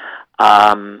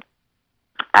 and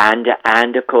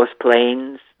of course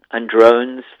planes and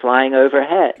drones flying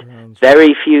overhead.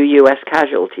 Very few U.S.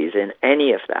 casualties in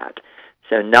any of that.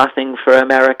 So nothing for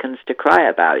Americans to cry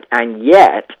about. And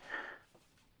yet,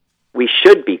 we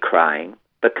should be crying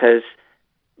because,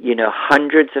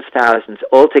 hundreds of thousands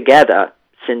altogether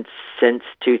since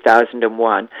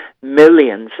 2001,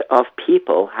 millions of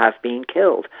people have been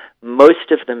killed,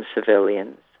 most of them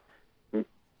civilians.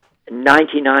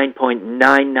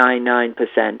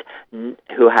 99.999%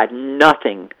 who had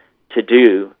nothing to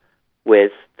do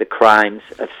with the crimes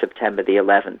of September the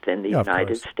 11th in the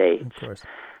United States. Of course.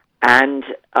 And,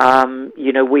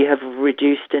 we have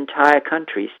reduced entire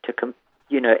countries to,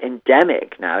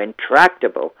 endemic now,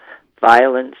 intractable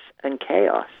violence and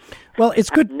chaos. Well,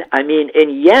 it's good. I mean, in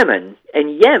Yemen,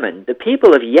 the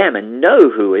people of Yemen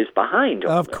know who is behind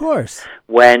all Of this. course.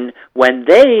 When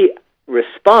they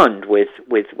respond with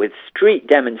street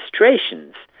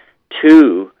demonstrations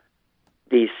to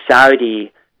these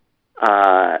Saudi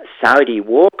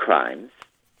war crimes,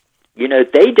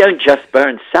 they don't just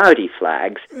burn Saudi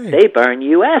flags; they burn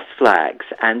U.S. flags,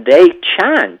 and they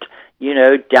chant,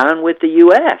 down with the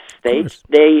U.S. They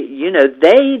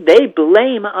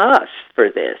blame us for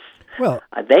this. Well,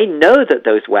 they know that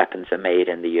those weapons are made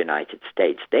in the United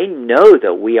States. They know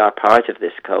that we are part of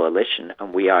this coalition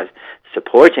and we are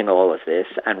supporting all of this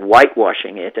and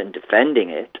whitewashing it and defending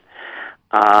it.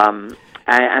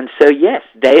 And so, yes,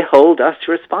 they hold us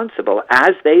responsible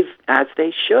as they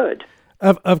should.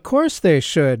 Of course they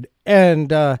should.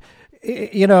 And,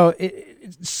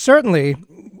 certainly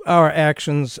our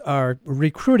actions are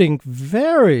recruiting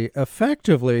very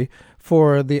effectively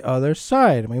for the other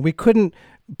side. I mean, we couldn't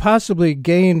possibly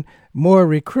gain more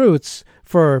recruits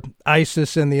for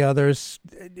ISIS and the others.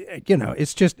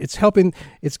 It's helping,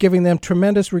 it's giving them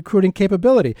tremendous recruiting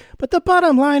capability. But the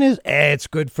bottom line is, it's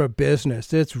good for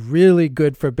business. It's really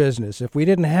good for business. If we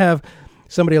didn't have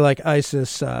somebody like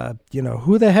ISIS,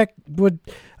 who the heck would,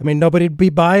 nobody'd be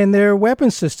buying their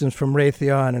weapon systems from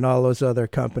Raytheon and all those other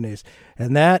companies.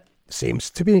 And that seems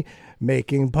to be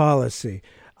making policy.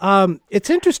 It's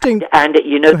interesting. And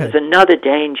there's another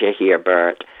danger here,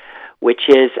 Bert, which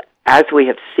is, as we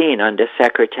have seen under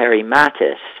Secretary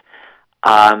Mattis,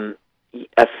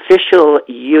 official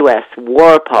U.S.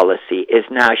 war policy is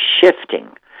now shifting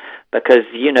because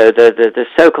the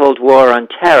so-called war on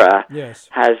terror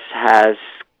has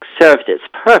served its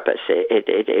purpose.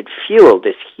 It fueled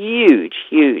this huge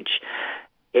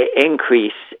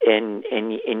increase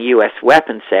in U.S.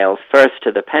 weapon sales, first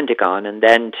to the Pentagon and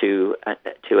then to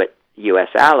U.S.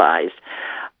 allies.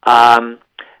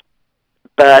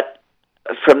 But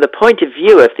from the point of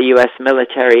view of the U.S.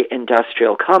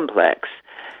 military-industrial complex,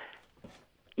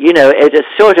 it has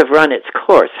sort of run its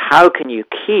course. How can you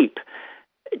keep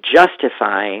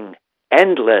justifying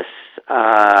endless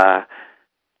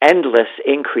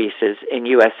increases in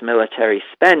U.S. military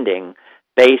spending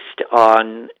based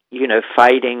on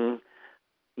fighting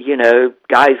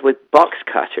guys with box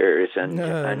cutters and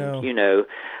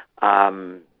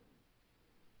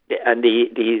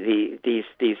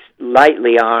these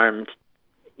lightly armed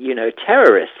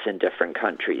terrorists in different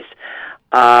countries,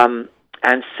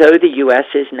 and so the U.S.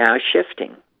 is now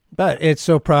shifting. But it's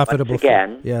so profitable. Once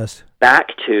again,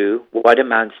 back to what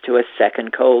amounts to a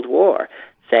second Cold War,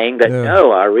 saying that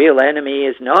no, our real enemy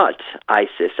is not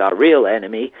ISIS. Our real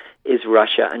enemy is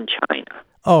Russia and China.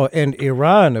 Oh, and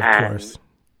Iran, of course.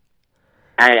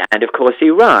 And of course,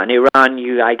 Iran. Iran,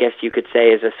 I guess you could say,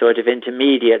 is a sort of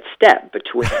intermediate step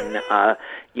between,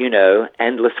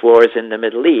 endless wars in the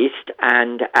Middle East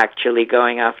and actually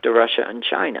going after Russia and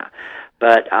China.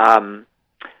 But,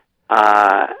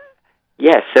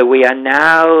 yes, so we are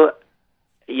now,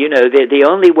 the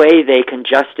only way they can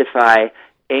justify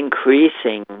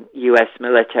increasing U.S.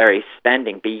 military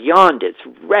spending beyond its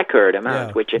record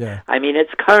amount,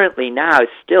 it's currently now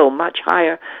still much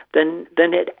higher than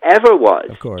it ever was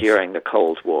during the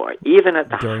Cold War, even at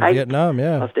the height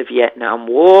of the Vietnam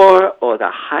War or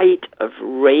the height of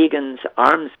Reagan's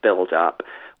arms buildup.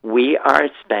 We are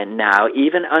now,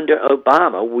 even under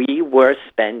Obama, we were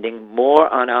spending more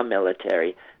on our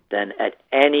military than at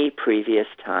any previous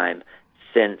time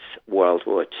since World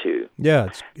War II. Yeah,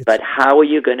 but how are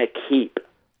you going to keep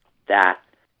that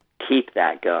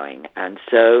going? And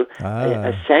so,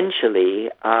 essentially,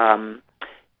 as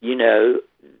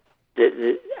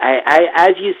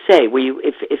you say,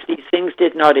 if these things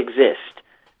did not exist,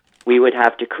 we would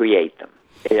have to create them,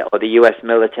 or the U.S.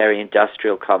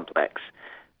 military-industrial complex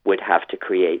would have to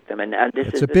create them, and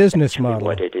this is a business model.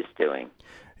 What it is doing.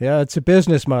 Yeah, it's a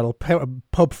business model.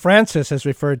 Pope Francis has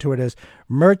referred to it as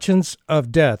merchants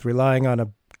of death, relying on a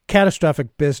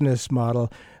catastrophic business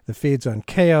model that feeds on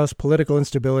chaos, political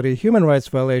instability, human rights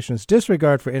violations,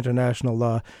 disregard for international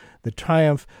law, the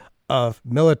triumph of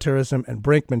militarism and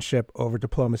brinkmanship over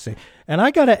diplomacy. And I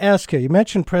got to ask you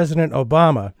mentioned President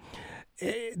Obama.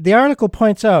 The article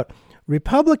points out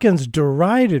Republicans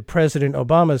derided President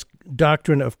Obama's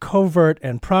doctrine of covert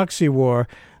and proxy war.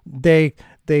 They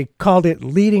called it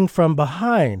leading from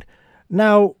behind.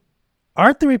 Now,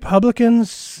 aren't the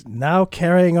Republicans now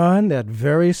carrying on that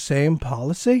very same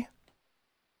policy?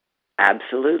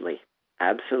 Absolutely.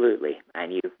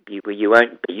 And you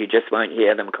just won't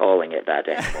hear them calling it that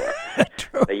anymore.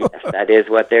 But yes, that is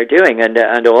what they're doing. And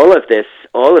all of this,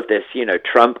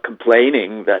 Trump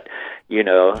complaining that,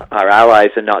 our allies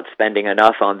are not spending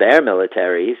enough on their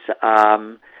militaries.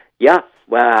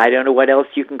 Well, I don't know what else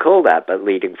you can call that but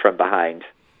leading from behind.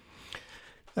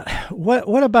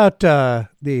 What about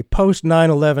the post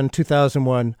 9/11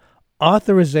 2001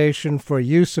 authorization for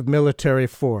use of military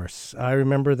force? I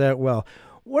remember that well.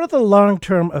 What are the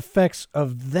long-term effects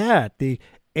of that, the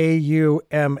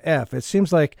AUMF? It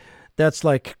seems like that's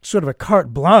like sort of a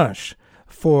carte blanche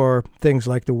for things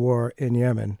like the war in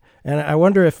Yemen. And I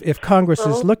wonder if Congress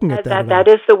is looking at that. That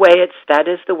is the way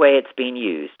it's being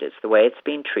used. It's the way it's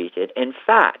being treated. In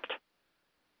fact,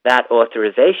 that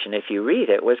authorization, if you read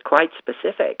it, was quite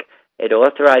specific. It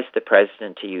authorized the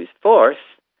president to use force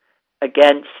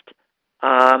against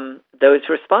those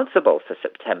responsible for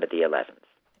September the 11th.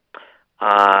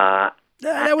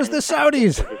 That was the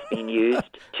Saudis. It has been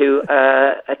used to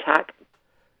attack,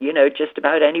 just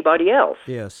about anybody else.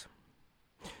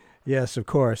 Yes, of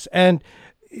course. And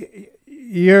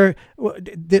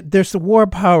there's the War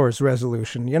Powers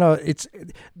Resolution. It's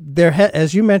there.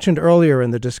 As you mentioned earlier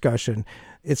in the discussion,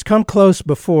 it's come close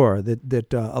before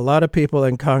that a lot of people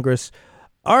in Congress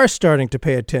are starting to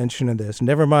pay attention to this.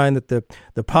 Never mind that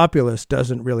the populace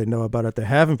doesn't really know about it. There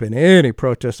haven't been any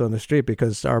protests on the street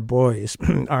because our boys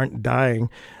aren't dying,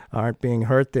 aren't being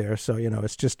hurt there. So,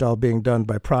 it's just all being done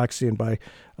by proxy and by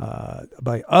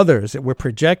others. We're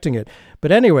projecting it.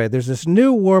 But anyway, there's this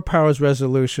new War Powers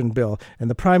Resolution bill, and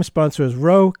the prime sponsor is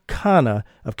Ro Khanna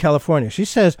of California. She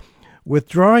says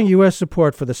withdrawing U.S.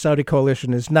 support for the Saudi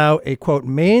coalition is now a, quote,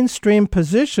 mainstream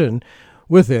position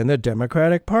within the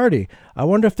Democratic Party. I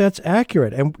wonder if that's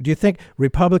accurate. And do you think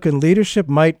Republican leadership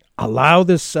might allow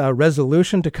this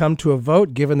resolution to come to a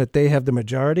vote, given that they have the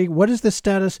majority? What is the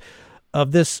status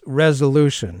of this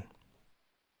resolution?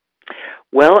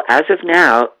 Well, as of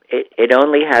now, it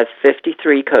only has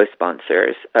 53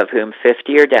 co-sponsors, of whom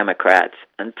 50 are Democrats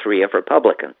and 3 are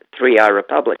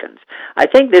Republicans. I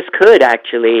think this could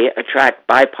actually attract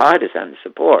bipartisan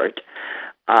support.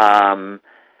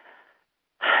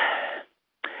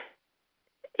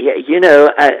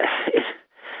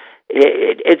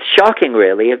 It's shocking,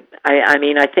 really. I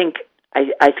mean, I think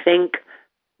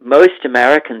most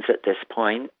Americans at this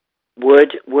point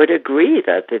would agree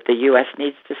that the U.S.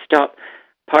 needs to stop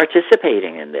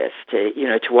participating in this, to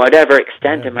whatever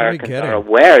extent Americans are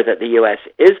aware that the U.S.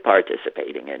 is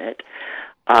participating in it.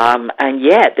 And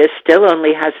yet, this still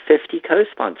only has 50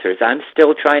 co-sponsors. I'm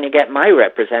still trying to get my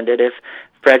representative,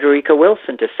 Frederica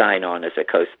Wilson, to sign on as a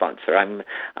co-sponsor. I'm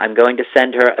going to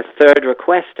send her a third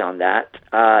request on that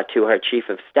to her chief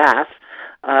of staff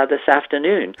this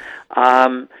afternoon.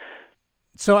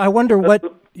 So I wonder what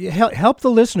help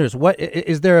the listeners. What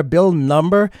is there a bill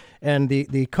number and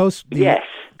the Yes.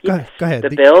 Go ahead.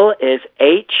 The bill is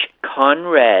H.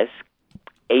 Conres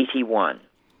 81.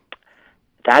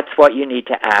 That's what you need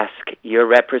to ask your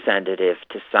representative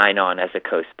to sign on as a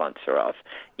co-sponsor of.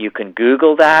 You can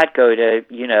Google that. Go to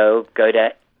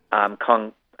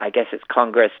I guess it's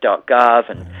congress.gov,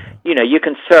 and you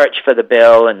can search for the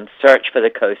bill and search for the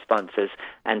co-sponsors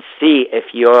and see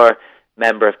if your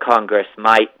member of Congress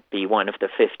might be one of the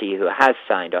 50 who has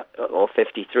signed up, or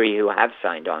 53 who have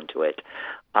signed on to it.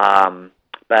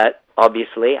 But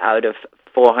obviously, out of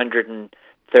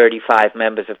 435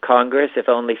 members of Congress, if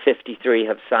only 53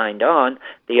 have signed on,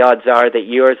 the odds are that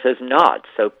yours has not.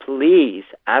 So please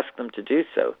ask them to do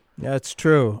so. That's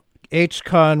true.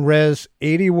 HCon Res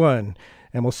 81.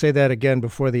 And we'll say that again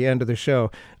before the end of the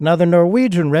show. Now, the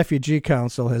Norwegian Refugee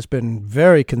Council has been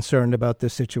very concerned about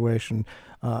this situation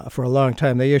for a long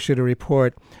time. They issued a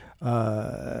report.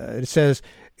 It says,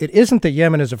 it isn't that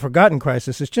Yemen is a forgotten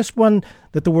crisis. It's just one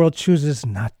that the world chooses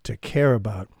not to care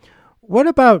about. What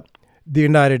about the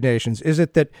United Nations? Is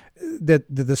it that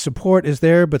the support is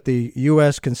there, but the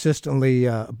U.S. consistently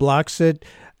blocks it?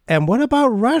 And what about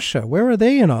Russia? Where are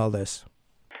they in all this?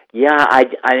 Yeah,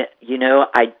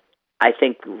 I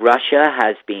think Russia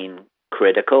has been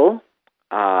critical,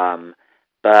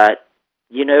 but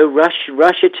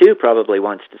Russia too probably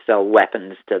wants to sell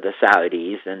weapons to the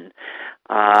Saudis, and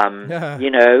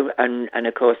and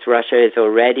of course Russia is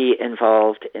already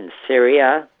involved in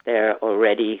Syria. They're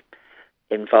already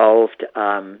involved,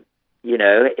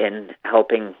 in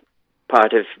helping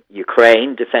part of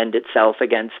Ukraine defend itself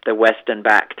against the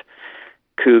Western-backed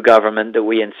coup government that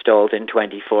we installed in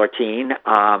 2014.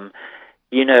 I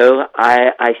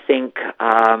think,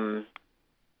 I'm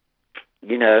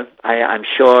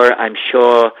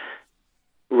sure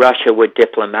Russia would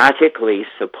diplomatically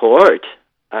support,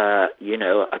 a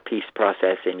peace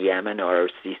process in Yemen or a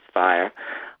ceasefire,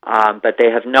 but they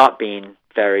have not been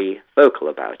very vocal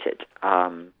about it.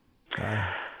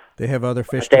 They have other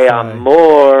fish to fry. They are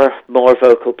more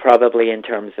vocal probably in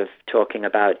terms of talking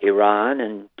about Iran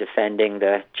and defending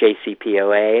the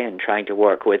JCPOA and trying to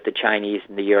work with the Chinese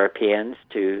and the Europeans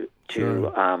to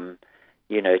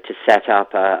set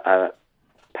up a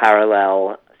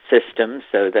parallel system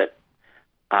so that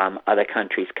other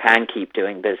countries can keep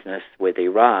doing business with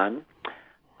Iran.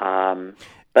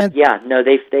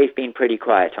 They've been pretty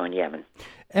quiet on Yemen.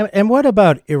 And what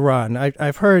about Iran?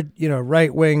 I've heard,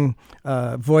 right-wing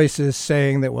voices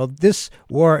saying that, well, this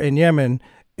war in Yemen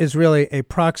is really a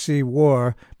proxy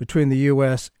war between the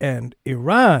U.S. and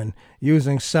Iran,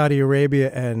 using Saudi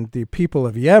Arabia and the people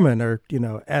of Yemen are,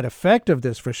 at effect of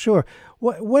this for sure.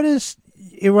 What is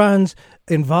Iran's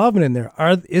involvement in there?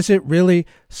 Is it really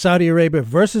Saudi Arabia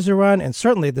versus Iran? And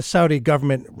certainly the Saudi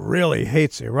government really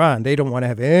hates Iran. They don't want to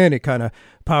have any kind of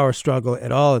power struggle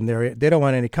at all in there. They don't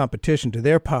want any competition to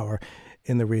their power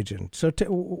in the region. So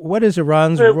what is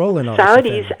Iran's role in all this?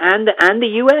 Saudis and the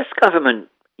U.S. government,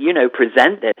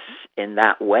 present this in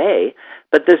that way,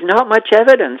 but there's not much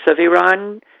evidence of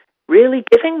Iran really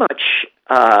giving much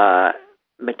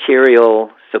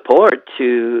material support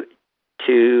to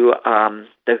the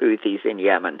Houthis in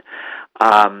Yemen.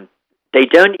 They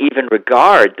don't even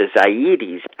regard the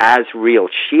Zaydis as real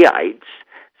Shiites,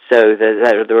 so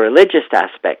the religious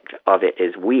aspect of it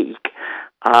is weak.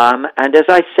 And as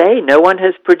I say, no one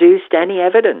has produced any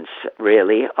evidence,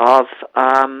 really, of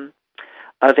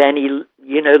any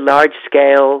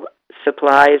large-scale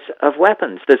supplies of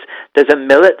weapons. There's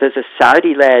a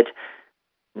Saudi-led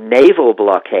naval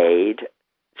blockade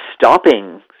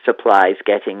stopping supplies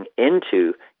getting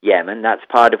into Yemen. That's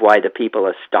part of why the people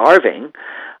are starving.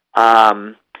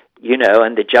 And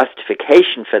the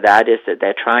justification for that is that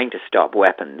they're trying to stop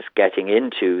weapons getting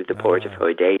into the port of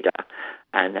Hodeidah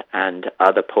and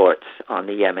other ports on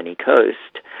the Yemeni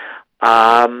coast.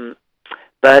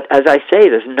 But as I say,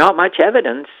 there's not much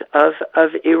evidence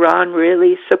of Iran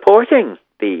really supporting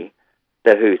the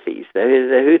Houthis. The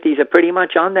Houthis are pretty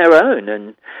much on their own,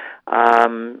 and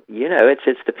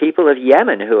it's the people of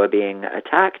Yemen who are being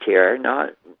attacked here,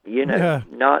 not.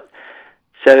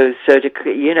 So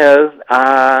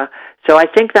I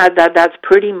think that's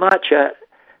pretty much a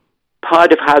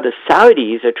part of how the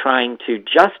Saudis are trying to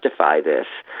justify this.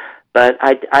 But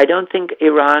I don't think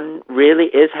Iran really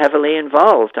is heavily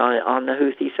involved on the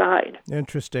Houthi side.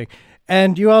 Interesting.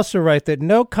 And you also write that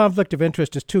no conflict of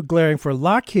interest is too glaring for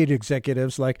Lockheed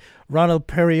executives like Ronald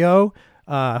Perriot,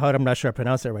 I'm not sure I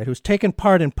pronounced that right, who's taken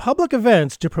part in public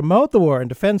events to promote the war and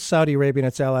defend Saudi Arabia and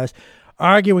its allies,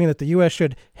 arguing that the U.S.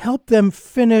 should help them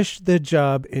finish the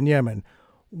job in Yemen.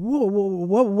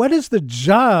 What is the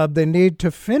job they need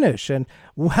to finish, and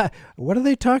what are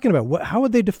they talking about? How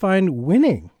would they define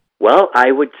winning? Well,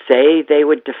 I would say they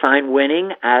would define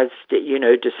winning as,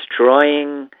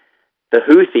 destroying the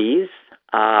Houthis.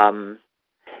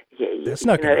 That's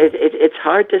not good. It's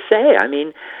hard to say. I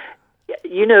mean,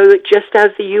 just as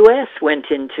the U.S.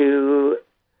 went into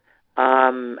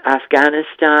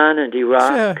Afghanistan and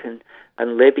Iraq and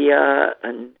Libya,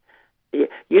 and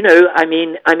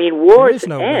wars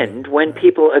end when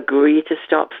people agree to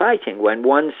stop fighting. When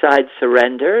one side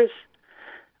surrenders,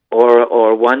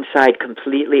 or one side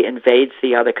completely invades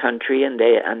the other country and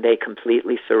they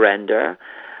completely surrender,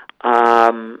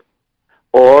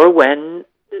 or when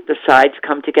the sides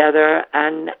come together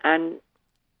and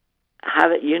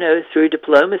have it, through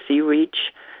diplomacy,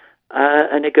 reach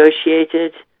a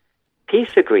negotiated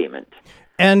peace agreement.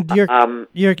 And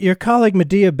your colleague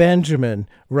Medea Benjamin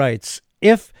writes,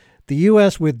 if the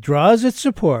U.S. withdraws its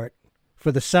support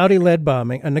for the Saudi-led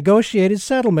bombing, a negotiated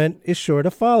settlement is sure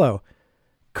to follow.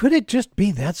 Could it just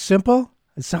be that simple?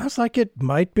 It sounds like it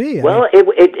might be.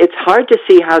 It's hard to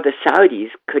see how the Saudis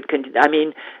could.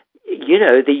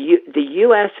 The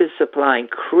U.S. is supplying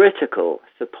critical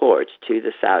support to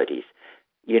the Saudis.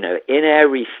 In air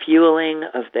refueling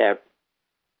of their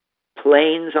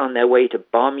planes on their way to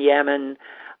bomb Yemen,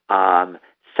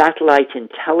 satellite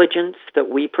intelligence that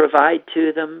we provide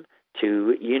to them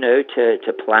to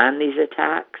plan these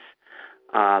attacks.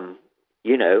 There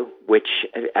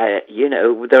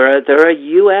are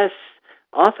U.S.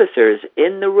 officers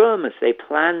in the room as they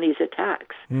plan these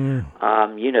attacks.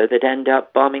 That end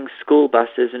up bombing school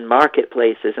buses and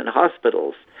marketplaces and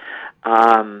hospitals.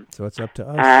 So it's up to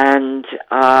us. And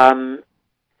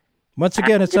once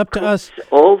again, it's up to us.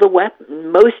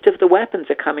 Most of the weapons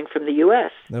are coming from the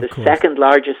U.S. The second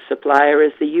largest supplier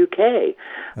is the U.K.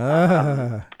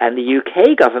 And the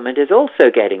U.K. government is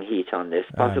also getting heat on this,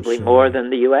 possibly more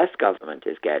than the U.S. government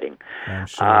is getting. I'm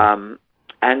sure.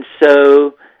 And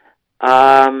so,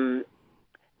 as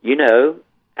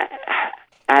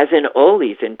in all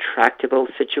these intractable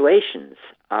situations,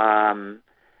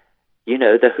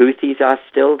 the Houthis are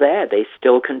still there. They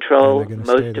still control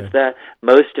most of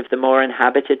the more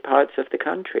inhabited parts of the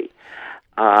country.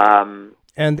 And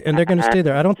they're going to stay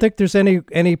there. I don't think there's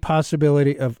any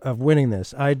possibility of winning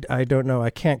this. I don't know. I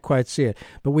can't quite see it.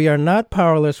 But we are not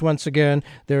powerless once again.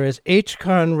 There is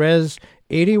HCON Res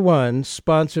 81,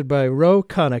 sponsored by Ro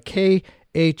Khanna, Khanna,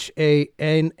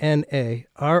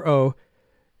 RO,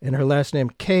 and her last name,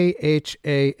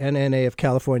 Khanna of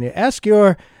California. Ask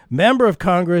your member of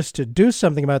Congress to do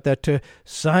something about that, to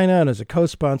sign on as a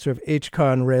co-sponsor of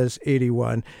HCON Res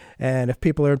 81. And if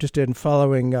people are interested in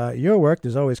following your work,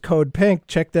 there's always Code Pink.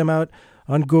 Check them out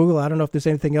on Google. I don't know if there's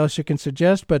anything else you can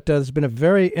suggest, but there's been a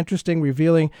very interesting,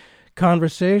 revealing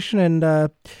conversation, and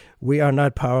we are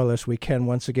not powerless. We can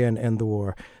once again end the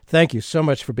war. Thank you so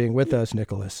much for being with us,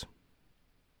 Nicholas.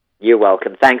 You're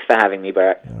welcome. Thanks for having me,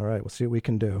 Bert. All right, we'll see what we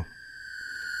can do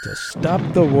to stop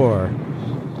the war.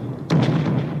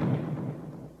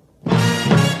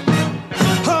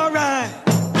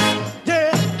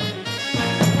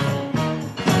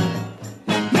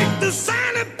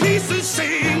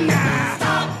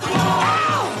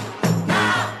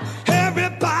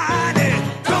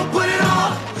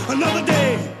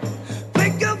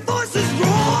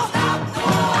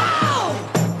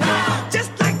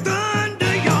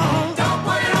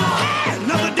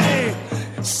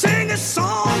 Sing a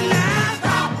song now.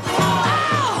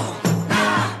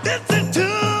 Listen to